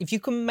 if you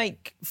can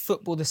make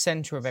football the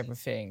centre of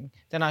everything,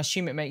 then I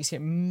assume it makes it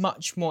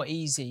much more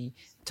easy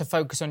to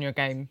focus on your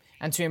game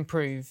and to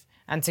improve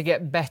and to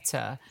get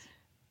better.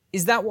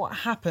 Is that what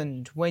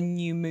happened when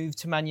you moved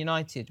to Man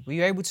United? Were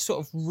you able to sort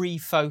of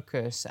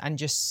refocus and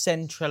just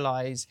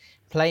centralise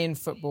playing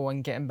football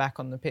and getting back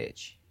on the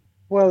pitch?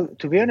 Well,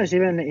 to be honest,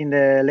 even in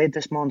the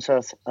latest months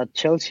at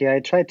Chelsea, I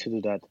tried to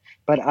do that.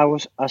 But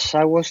as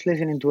I was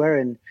listening to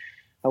Erin,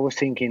 I was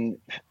thinking,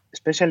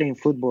 especially in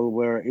football,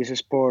 where it's a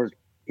sport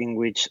in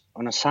which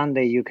on a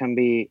Sunday you can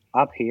be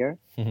up here,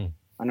 and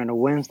on a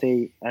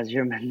Wednesday, as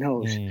German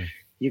knows,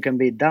 you can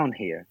be down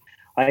here.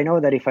 I know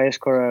that if I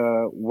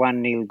score a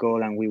 1-0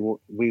 goal and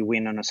we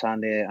win on a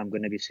Sunday, I'm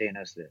going to be seen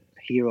as the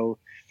hero.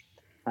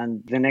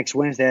 And the next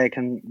Wednesday, I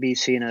can be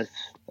seen as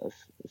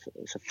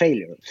a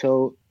failure.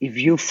 So if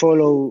you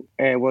follow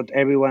what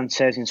everyone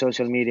says in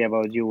social media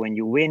about you when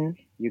you win,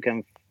 you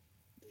can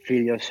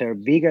feel yourself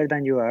bigger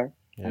than you are,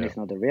 and it's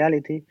not the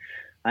reality.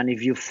 And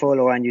if you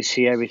follow and you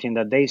see everything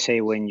that they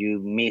say when you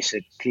miss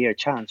a clear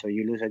chance or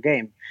you lose a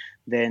game,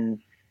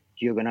 then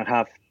you're going to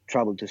have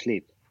trouble to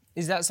sleep.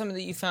 Is that something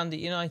that you found at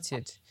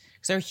United?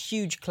 Because they're a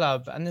huge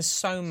club and there's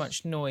so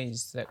much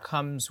noise that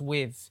comes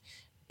with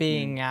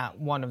being at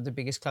one of the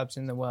biggest clubs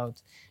in the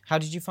world. How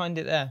did you find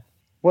it there?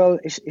 Well,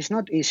 it's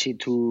not easy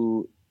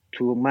to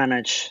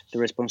manage the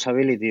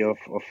responsibility of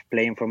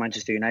playing for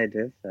Manchester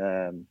United,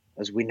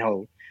 as we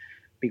know,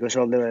 because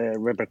all the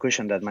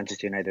repercussion that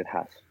Manchester United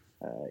has.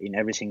 In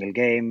every single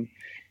game,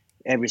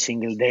 every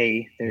single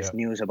day, there's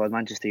news about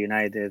Manchester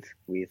United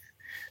with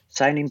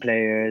signing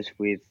players,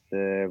 with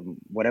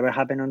whatever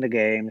happened on the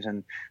games,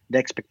 and the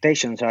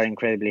expectations are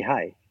incredibly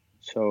high.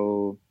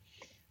 So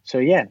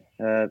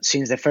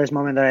since the first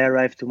moment that I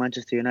arrived to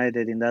Manchester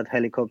United in that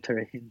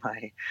helicopter in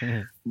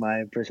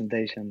my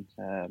presentation,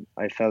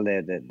 I felt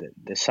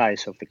the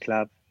size of the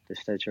club, the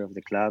stature of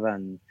the club,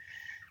 and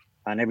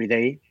every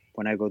day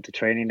when I go to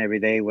training, every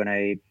day when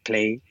I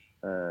play,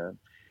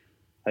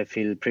 I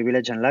feel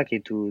privileged and lucky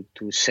to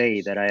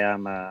say that I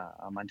am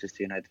a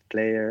Manchester United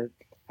player.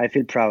 I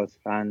feel proud,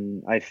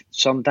 and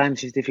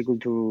sometimes it's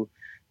difficult to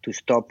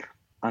stop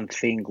and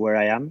think where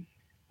I am,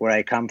 where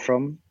I come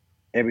from,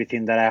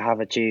 everything that I have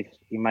achieved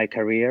in my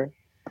career,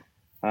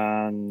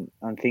 and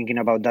thinking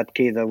about that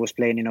kid that was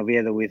playing in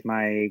Oviedo with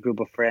my group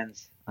of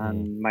friends,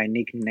 and my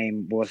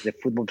nickname was the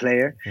football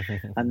player,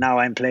 and now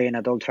I'm playing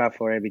at Old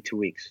Trafford every 2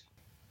 weeks.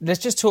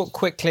 Let's just talk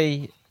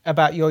quickly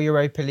about your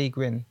Europa League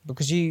win,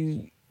 because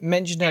you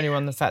mentioned earlier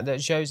on the fact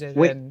that Jose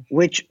then...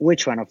 Which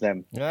one of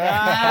them?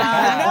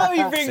 Now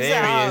he brings it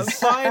up,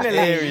 finally.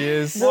 Here he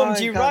is. Warmed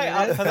you right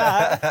up for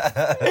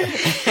that.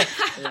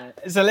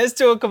 So let's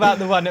talk about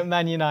the one at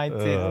Man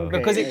United,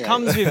 because it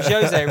comes with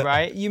Jose,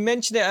 right? You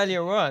mentioned it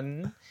earlier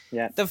on.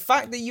 Yeah. The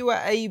fact that you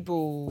were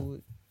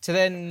able to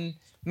then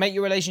make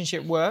your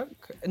relationship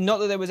work, not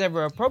that there was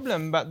ever a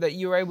problem, but that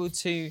you were able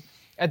to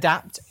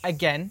adapt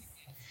again,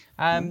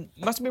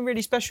 must have been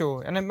really special.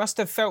 And it must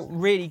have felt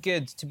really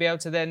good to be able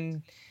to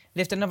then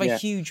lift another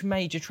huge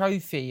major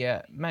trophy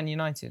at Man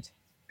United.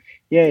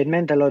 Yeah, it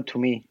meant a lot to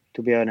me,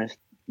 to be honest.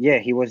 Yeah,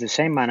 he was the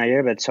same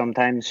manager, but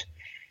sometimes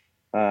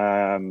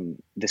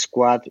the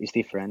squad is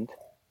different.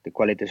 The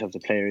qualities of the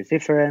player is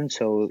different,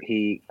 so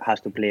he has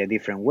to play a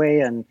different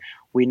way. And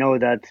we know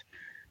that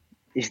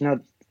it's not...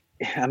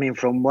 I mean,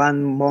 from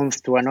 1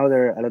 month to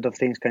another, a lot of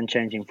things can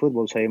change in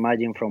football. So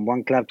imagine from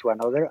one club to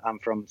another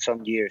and from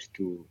some years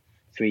to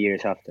 3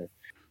 years after.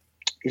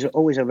 It's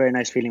always a very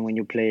nice feeling when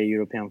you play a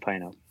European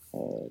final,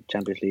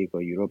 Champions League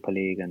or Europa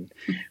League, and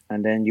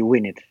then you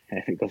win it,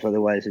 because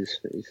otherwise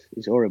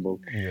it's horrible.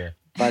 Yeah.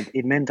 But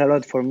it meant a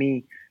lot for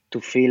me to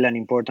feel an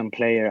important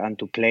player and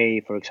to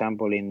play, for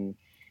example, in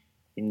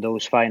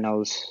those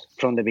finals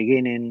from the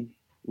beginning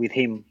with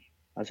him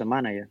as a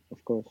manager,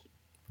 of course.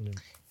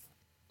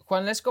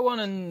 Juan, let's go on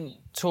and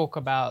talk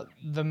about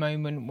the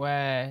moment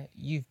where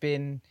you've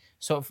been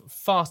sort of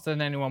faster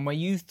than anyone, where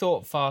you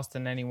thought faster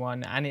than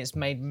anyone, and it's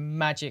made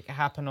magic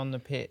happen on the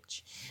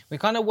pitch. We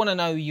kind of want to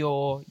know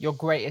your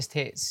greatest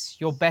hits,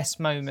 your best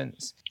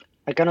moments.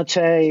 I cannot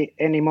say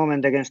any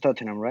moment against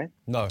Tottenham, right?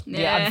 No.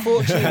 Yeah,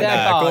 unfortunately,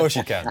 they're barred. Of course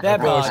you can. They're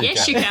barred.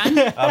 Yes, you can.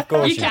 Of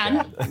course You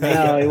can.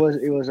 No,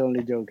 it was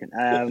only joking.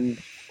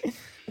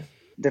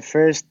 The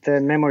first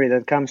memory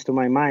that comes to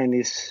my mind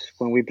is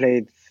when we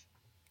played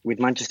with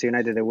Manchester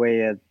United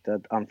away at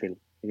Anfield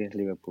against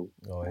Liverpool.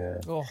 Oh, yeah.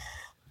 Oh,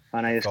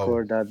 And I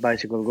scored that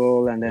bicycle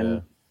goal, and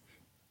then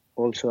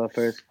also a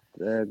first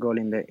goal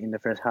in the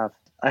first half.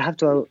 I have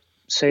to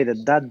say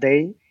that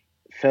day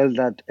felt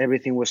that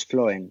everything was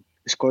flowing.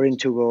 Scoring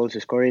 2 goals,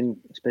 scoring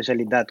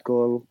especially that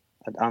goal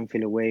at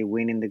Anfield away,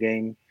 winning the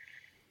game.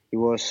 It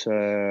was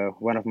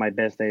one of my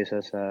best days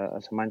as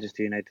a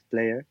Manchester United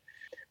player.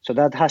 So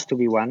that has to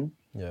be one.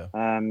 Yeah.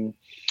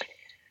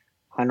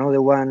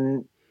 Another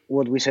one,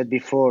 what we said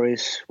before,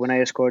 is when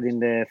I scored in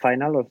the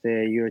final of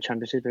the Euro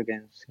Championship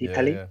against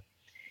Italy. Yeah.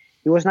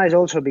 It was nice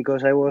also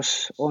because I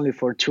was only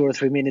for 2 or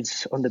 3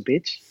 minutes on the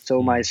pitch.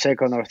 So my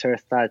second or third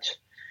touch,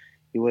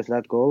 it was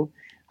that goal.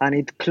 And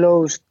it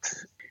closed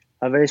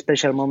a very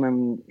special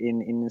moment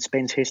in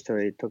Spain's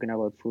history, talking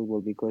about football,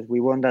 because we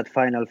won that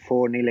final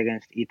 4-0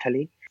 against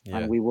Italy. Yeah.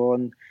 And we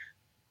won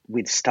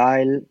with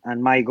style.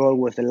 And my goal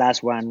was the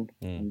last one.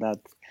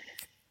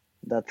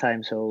 that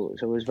time. So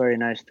it was very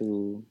nice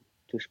to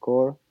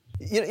score.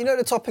 You know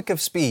the topic of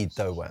speed,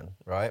 though, Juan,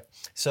 right?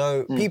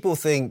 So people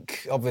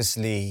think,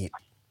 obviously,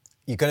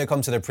 you're going to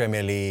come to the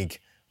Premier League.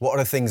 What are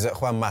the things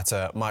that Juan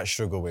Mata might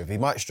struggle with? He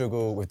might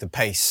struggle with the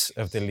pace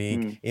of the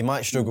league. He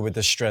might struggle with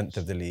the strength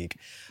of the league.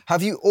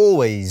 Have you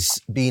always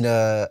been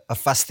a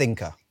fast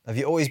thinker? Have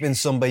you always been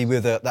somebody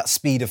with that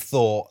speed of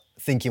thought,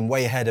 thinking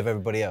way ahead of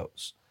everybody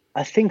else?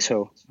 I think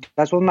so.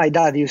 That's what my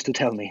dad used to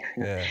tell me.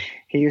 Yeah.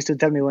 He used to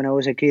tell me when I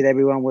was a kid,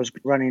 everyone was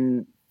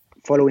running,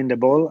 following the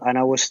ball, and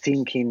I was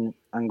thinking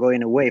and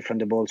going away from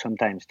the ball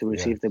sometimes to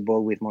receive the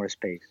ball with more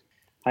space.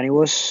 And it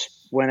was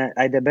when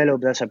I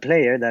developed as a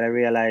player that I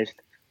realized,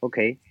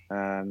 okay,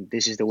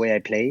 this is the way I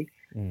play,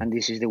 and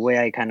this is the way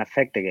I can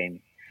affect the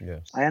game. Yeah.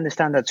 I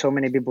understand that so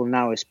many people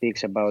now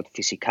speaks about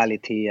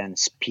physicality and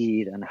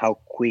speed and how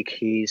quick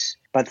he is.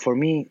 But for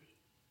me,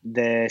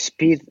 the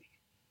speed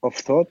of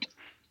thought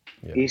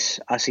is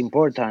as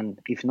important,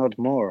 if not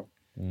more,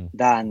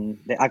 than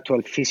the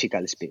actual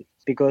physical speed.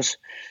 Because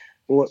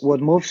what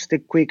moves the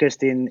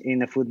quickest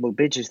in a football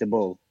pitch is the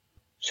ball.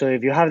 So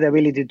if you have the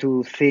ability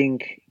to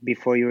think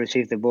before you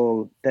receive the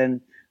ball,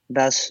 then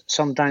that's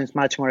sometimes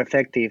much more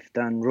effective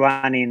than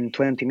running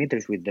 20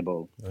 meters with the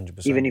ball,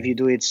 100%. even if you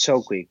do it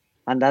so quick.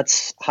 And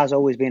that has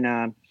always been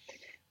a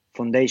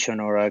foundation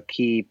or a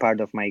key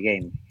part of my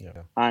game.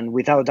 Yeah. And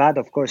without that,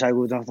 of course, I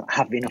would not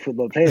have been a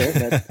football player,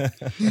 but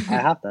I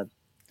have that.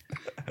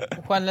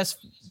 Juan, let's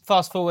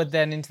fast forward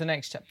then into the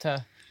next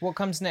chapter. What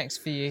comes next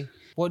for you?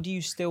 What do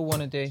you still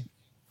want to do?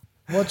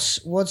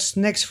 What's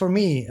next for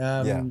me?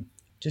 Yeah.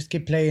 Just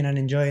keep playing and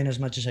enjoying as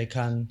much as I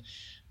can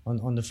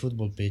on the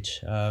football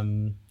pitch.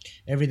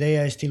 Every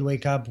day I still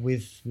wake up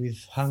with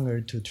hunger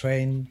to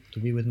train, to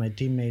be with my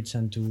teammates,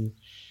 and to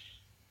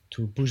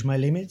push my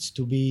limits,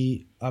 to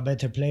be a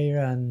better player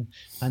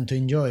and to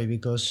enjoy.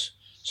 Because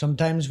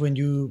sometimes when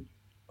you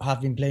have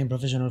been playing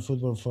professional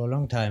football for a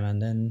long time,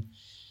 and then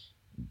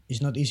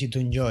it's not easy to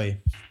enjoy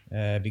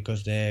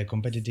because the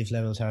competitive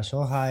levels are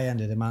so high and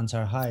the demands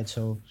are high.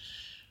 So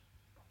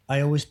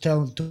I always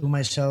tell to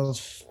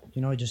myself,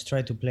 just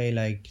try to play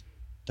like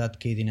that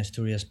kid in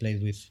Asturias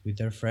played with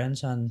their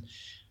friends, and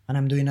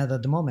I'm doing that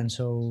at the moment.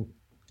 So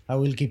I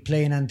will keep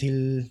playing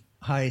until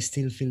I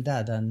still feel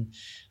that, and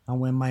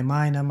when my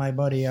mind and my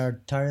body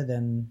are tired,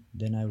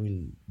 then I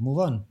will move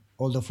on.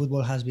 Although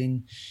football has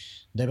been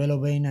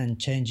developing and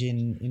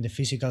changing in the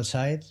physical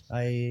side,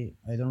 I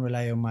don't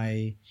rely on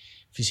my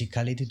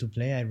physicality to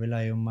play. I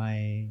rely on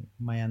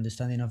my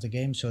understanding of the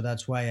game. So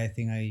that's why I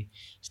think I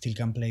still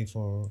can play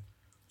for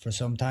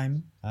some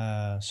time.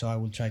 So I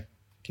will try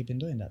keeping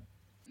doing that.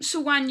 So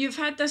Juan, you've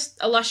had this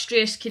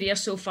illustrious career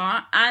so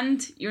far,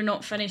 and you're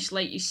not finished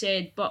like you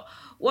said, but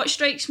what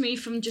strikes me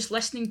from just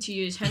listening to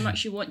you is how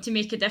much you want to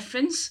make a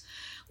difference.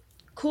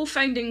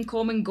 Co-founding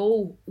Common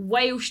Goal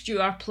whilst you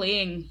are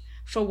playing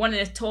for one of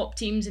the top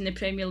teams in the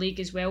Premier League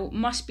as well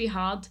must be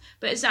hard,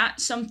 but is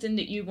that something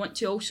that you want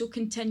to also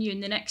continue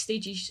in the next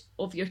stages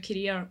of your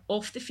career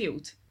off the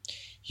field?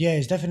 Yeah,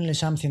 it's definitely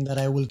something that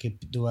I will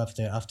keep do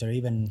after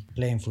even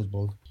playing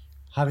football.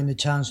 Having the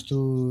chance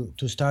to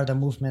start a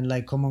movement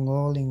like Common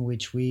Goal, in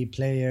which we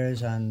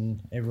players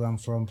and everyone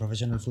from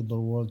professional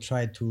football world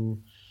try to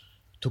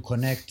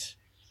connect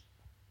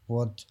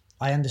what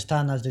I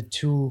understand as the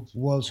two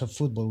worlds of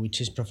football, which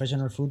is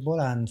professional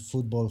football and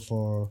football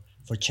for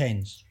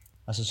change,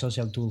 as a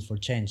social tool for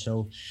change.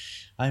 So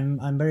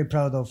I'm very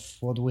proud of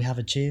what we have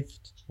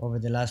achieved over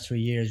the last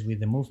 3 years with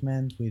the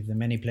movement, with the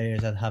many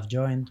players that have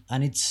joined,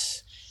 and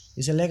it's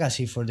a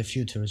legacy for the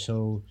future.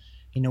 So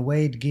in a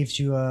way, it gives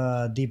you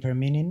a deeper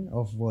meaning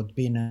of what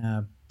being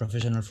a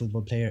professional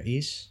football player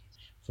is.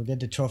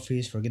 Forget the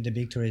trophies, forget the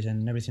victories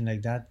and everything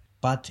like that.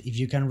 But if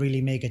you can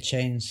really make a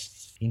change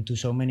into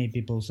so many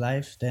people's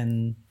life,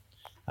 then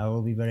I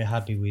will be very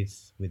happy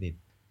with it.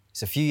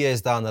 It's a few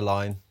years down the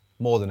line,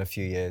 more than a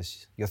few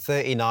years. You're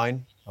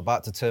 39,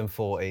 about to turn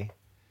 40.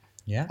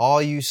 Yeah.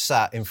 Are you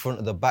sat in front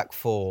of the back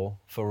four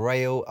for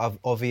Real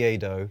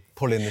Oviedo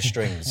pulling the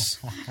strings?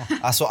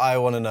 That's what I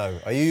want to know.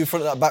 Are you in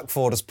front of that back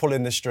four just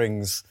pulling the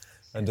strings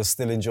and just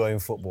still enjoying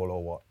football,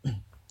 or what?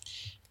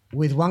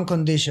 With one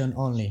condition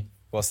only.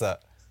 What's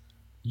that?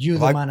 You,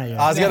 the manager.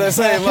 I was going to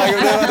say, Mike,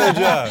 the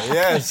manager.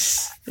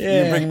 Yes.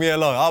 Yeah. You bring me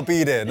along. I'll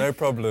be there, no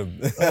problem.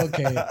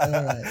 Okay, all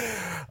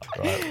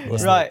right.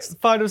 What's Right, next?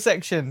 final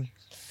section.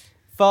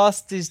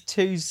 Fast is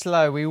too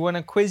slow. We want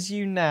to quiz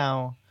you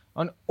now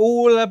on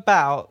all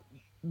about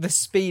the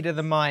speed of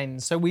the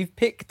mind. So we've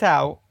picked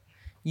out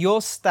your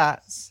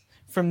stats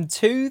from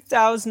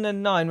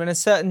 2009 when a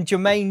certain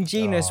Jermaine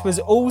Genius was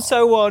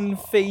also on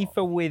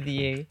FIFA with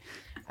you.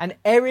 And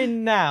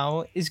Erin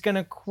now is going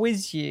to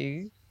quiz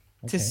you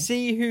to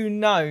see who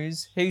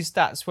knows whose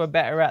stats were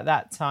better at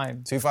that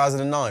time.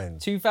 2009.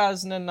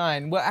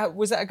 2009.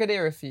 Was that a good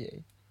era for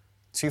you?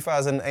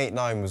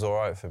 2008-9 was all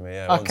right for me.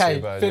 Yeah, wasn't Okay,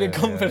 too bad, feeling yeah.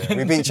 confident.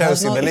 We beat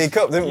Chelsea in the not- League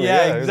Cup, didn't we?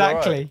 Yeah, it was all right.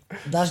 exactly.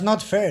 That's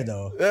not fair,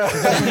 though.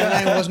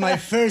 2009 was my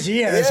first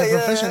year as a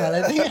professional,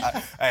 I think.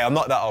 Hey, I'm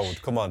not that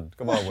old. Come on,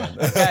 Wen.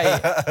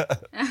 Okay,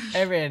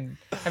 Erin,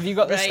 have you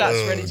got the Right.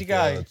 stats ready to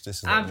go? God, this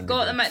is not I've gonna got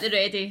be them good. at the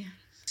ready.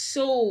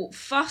 So,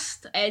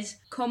 first is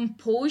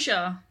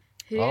composure.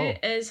 Who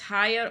is Oh.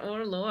 higher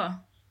or lower?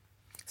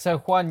 So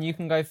Juan, you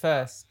can go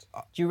first.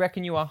 Do you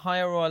reckon you are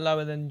higher or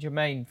lower than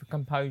Jermaine for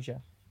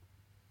composure?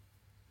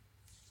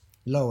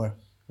 Lower.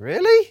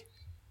 Really?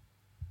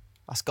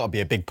 That's got to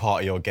be a big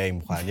part of your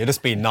game plan. You're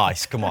just being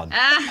nice. Come on.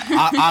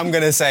 I'm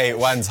going to say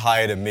Wan's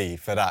higher than me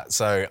for that.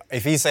 So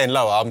if he's saying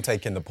lower, I'm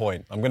taking the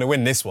point. I'm going to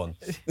win this one.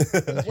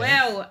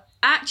 Well,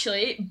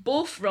 actually,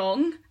 both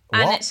wrong.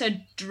 And What? it's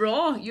a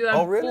draw. You are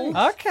Oh, really?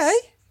 Okay,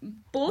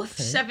 both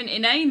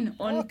 79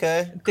 on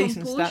Okay.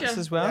 decent composure. stats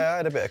as well. Yeah, I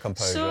had a bit of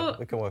composure. So-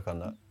 we can work on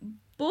that.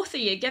 Both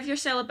of you, give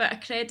yourself a bit of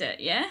credit,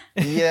 yeah?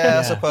 Yeah,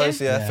 I suppose.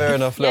 Yeah, fair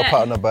enough. Little Yeah.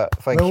 pat on the back.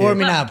 Thank We're you.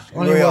 warming up.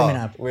 Only we warming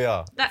are. up. We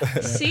are.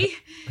 See?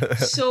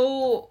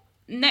 So,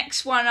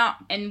 next one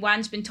up, and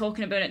Juan's been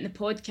talking about it in the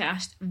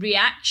podcast,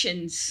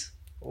 reactions.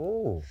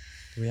 Oh.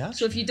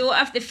 So if you don't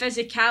have the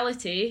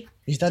physicality...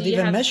 Is that do you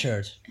even have-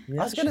 measured?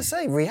 I was going to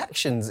say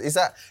reactions. Is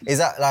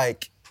that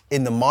like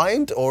in the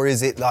mind or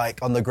is it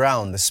like on the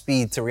ground, the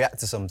speed to react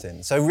to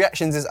something? So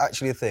reactions is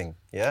actually a thing,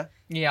 yeah?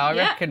 Yeah, I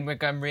Yeah. reckon we're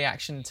going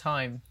reaction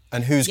time.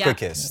 And who's Yeah.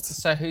 quickest?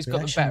 So who's got the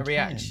Reaction better time.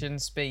 reaction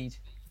speed?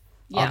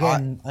 Yeah.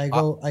 Again,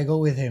 I go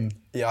with him.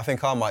 Yeah, I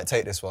think I might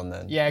take this one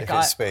then. Yeah, if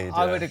it's speed.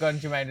 I yeah. would have gone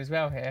Jermaine as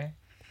well here.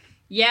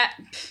 Yeah,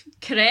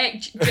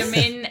 correct.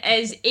 Jermaine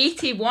is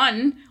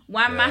 81,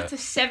 Juan Yeah. Mata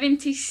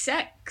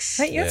 76.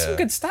 Mate, you had some Yeah.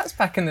 good stats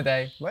back in the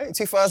day. Mate,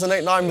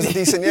 2008-9 was a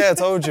decent year, I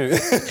told you.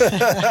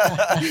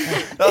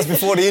 That was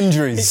before the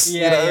injuries.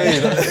 Yeah,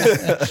 you know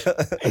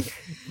what I mean?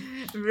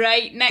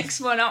 Right, next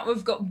one up,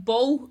 we've got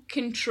ball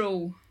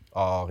control.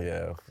 Oh,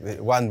 yeah.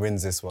 Wan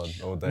wins this one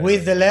all day.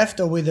 With the left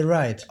or with the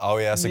right? Oh,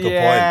 yeah, that's a good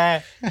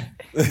Yeah. point.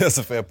 That's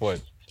a fair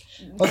point.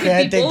 Okay,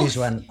 I be take both. this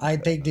one. I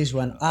take this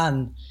one.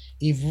 And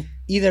if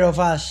either of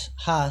us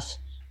has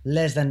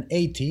less than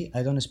 80,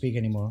 I don't speak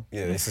anymore.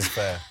 Yeah, this is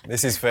fair.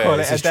 This is fair. Call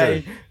This it a is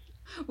day. true.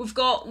 We've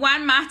got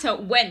Juan Mata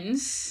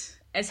wins,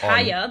 is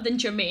higher than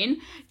Jermaine.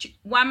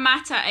 Juan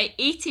Mata at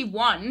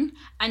 81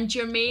 and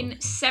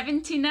Jermaine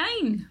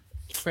 79.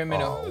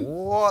 Criminal. Oh,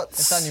 what?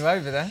 I've done you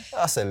over there.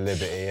 That's a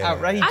liberty. Isn't it?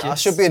 Outrageous. I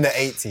should be in the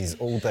 80s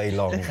all day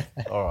long.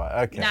 All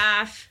right, okay.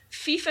 Nah,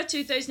 FIFA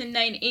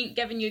 2009 ain't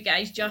giving you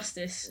guys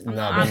justice. I'm No,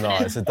 not they're having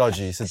not. it. It's a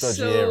dodgy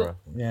So- era.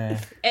 Yeah.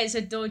 It's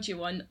a dodgy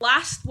one.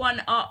 Last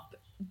one up,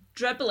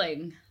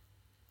 dribbling.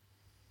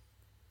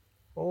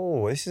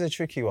 Oh, this is a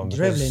tricky one. because-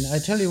 Dribbling. I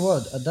tell you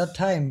what, at that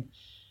time,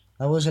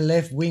 I was a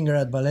left winger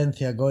at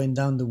Valencia going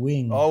down the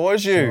wing. Oh,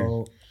 was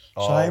you?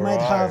 So I might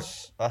right. have.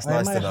 That's I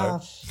nice might to know.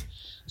 have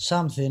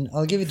something.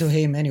 I'll give it to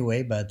him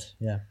anyway, but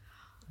yeah.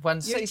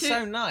 One's You're he's too-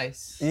 so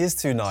nice. He is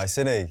too nice,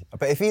 isn't he?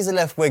 But if he's a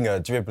left winger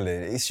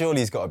dribbling, surely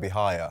he's got to be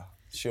higher.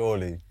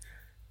 Surely.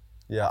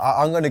 Yeah,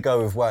 I'm going to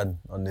go with Wan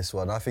on this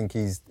one. I think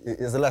as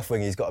a left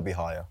winger, he's got to be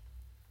higher.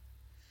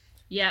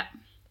 Yeah,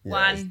 Yeah,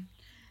 Juan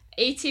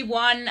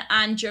 81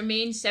 and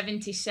Jermaine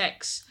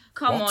 76.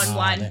 Come What? on,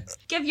 Juan.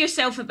 Give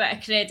yourself a bit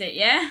of credit,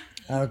 yeah?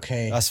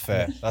 Okay. That's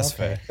fair. That's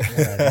Okay. fair.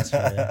 Yeah, that's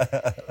fair,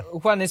 yeah.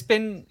 Juan, it's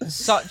been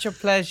such a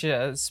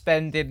pleasure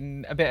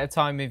spending a bit of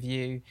time with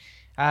you.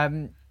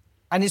 And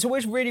it's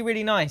always really,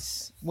 really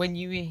nice when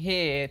you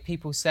hear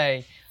people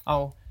say,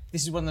 oh,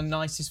 this is one of the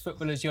nicest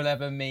footballers you'll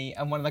ever meet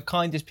and one of the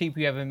kindest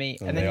people you ever meet.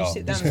 And then they you are.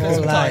 sit down It's and All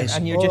spend some time lies.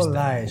 and you're All just...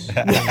 lies.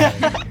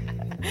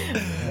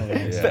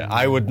 Yeah,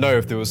 I would know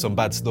if there was some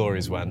bad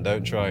stories, Wan.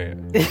 Don't try it.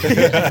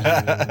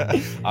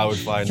 I would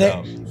find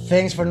out.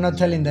 Thanks for not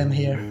telling them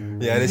here.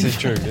 Yeah, this is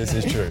true. This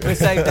is true. We'll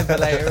save them for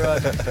later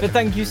on. But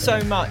thank you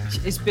so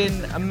much. It's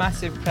been a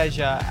massive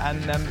pleasure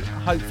and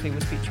hopefully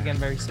we'll speak to you again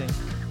very soon.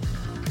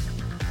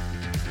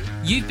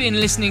 You've been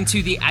listening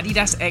to the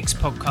Adidas X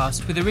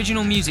podcast with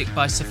original music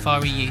by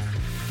Safari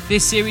Youth.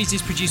 This series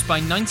is produced by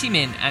 90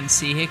 Min and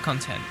See Here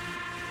Content.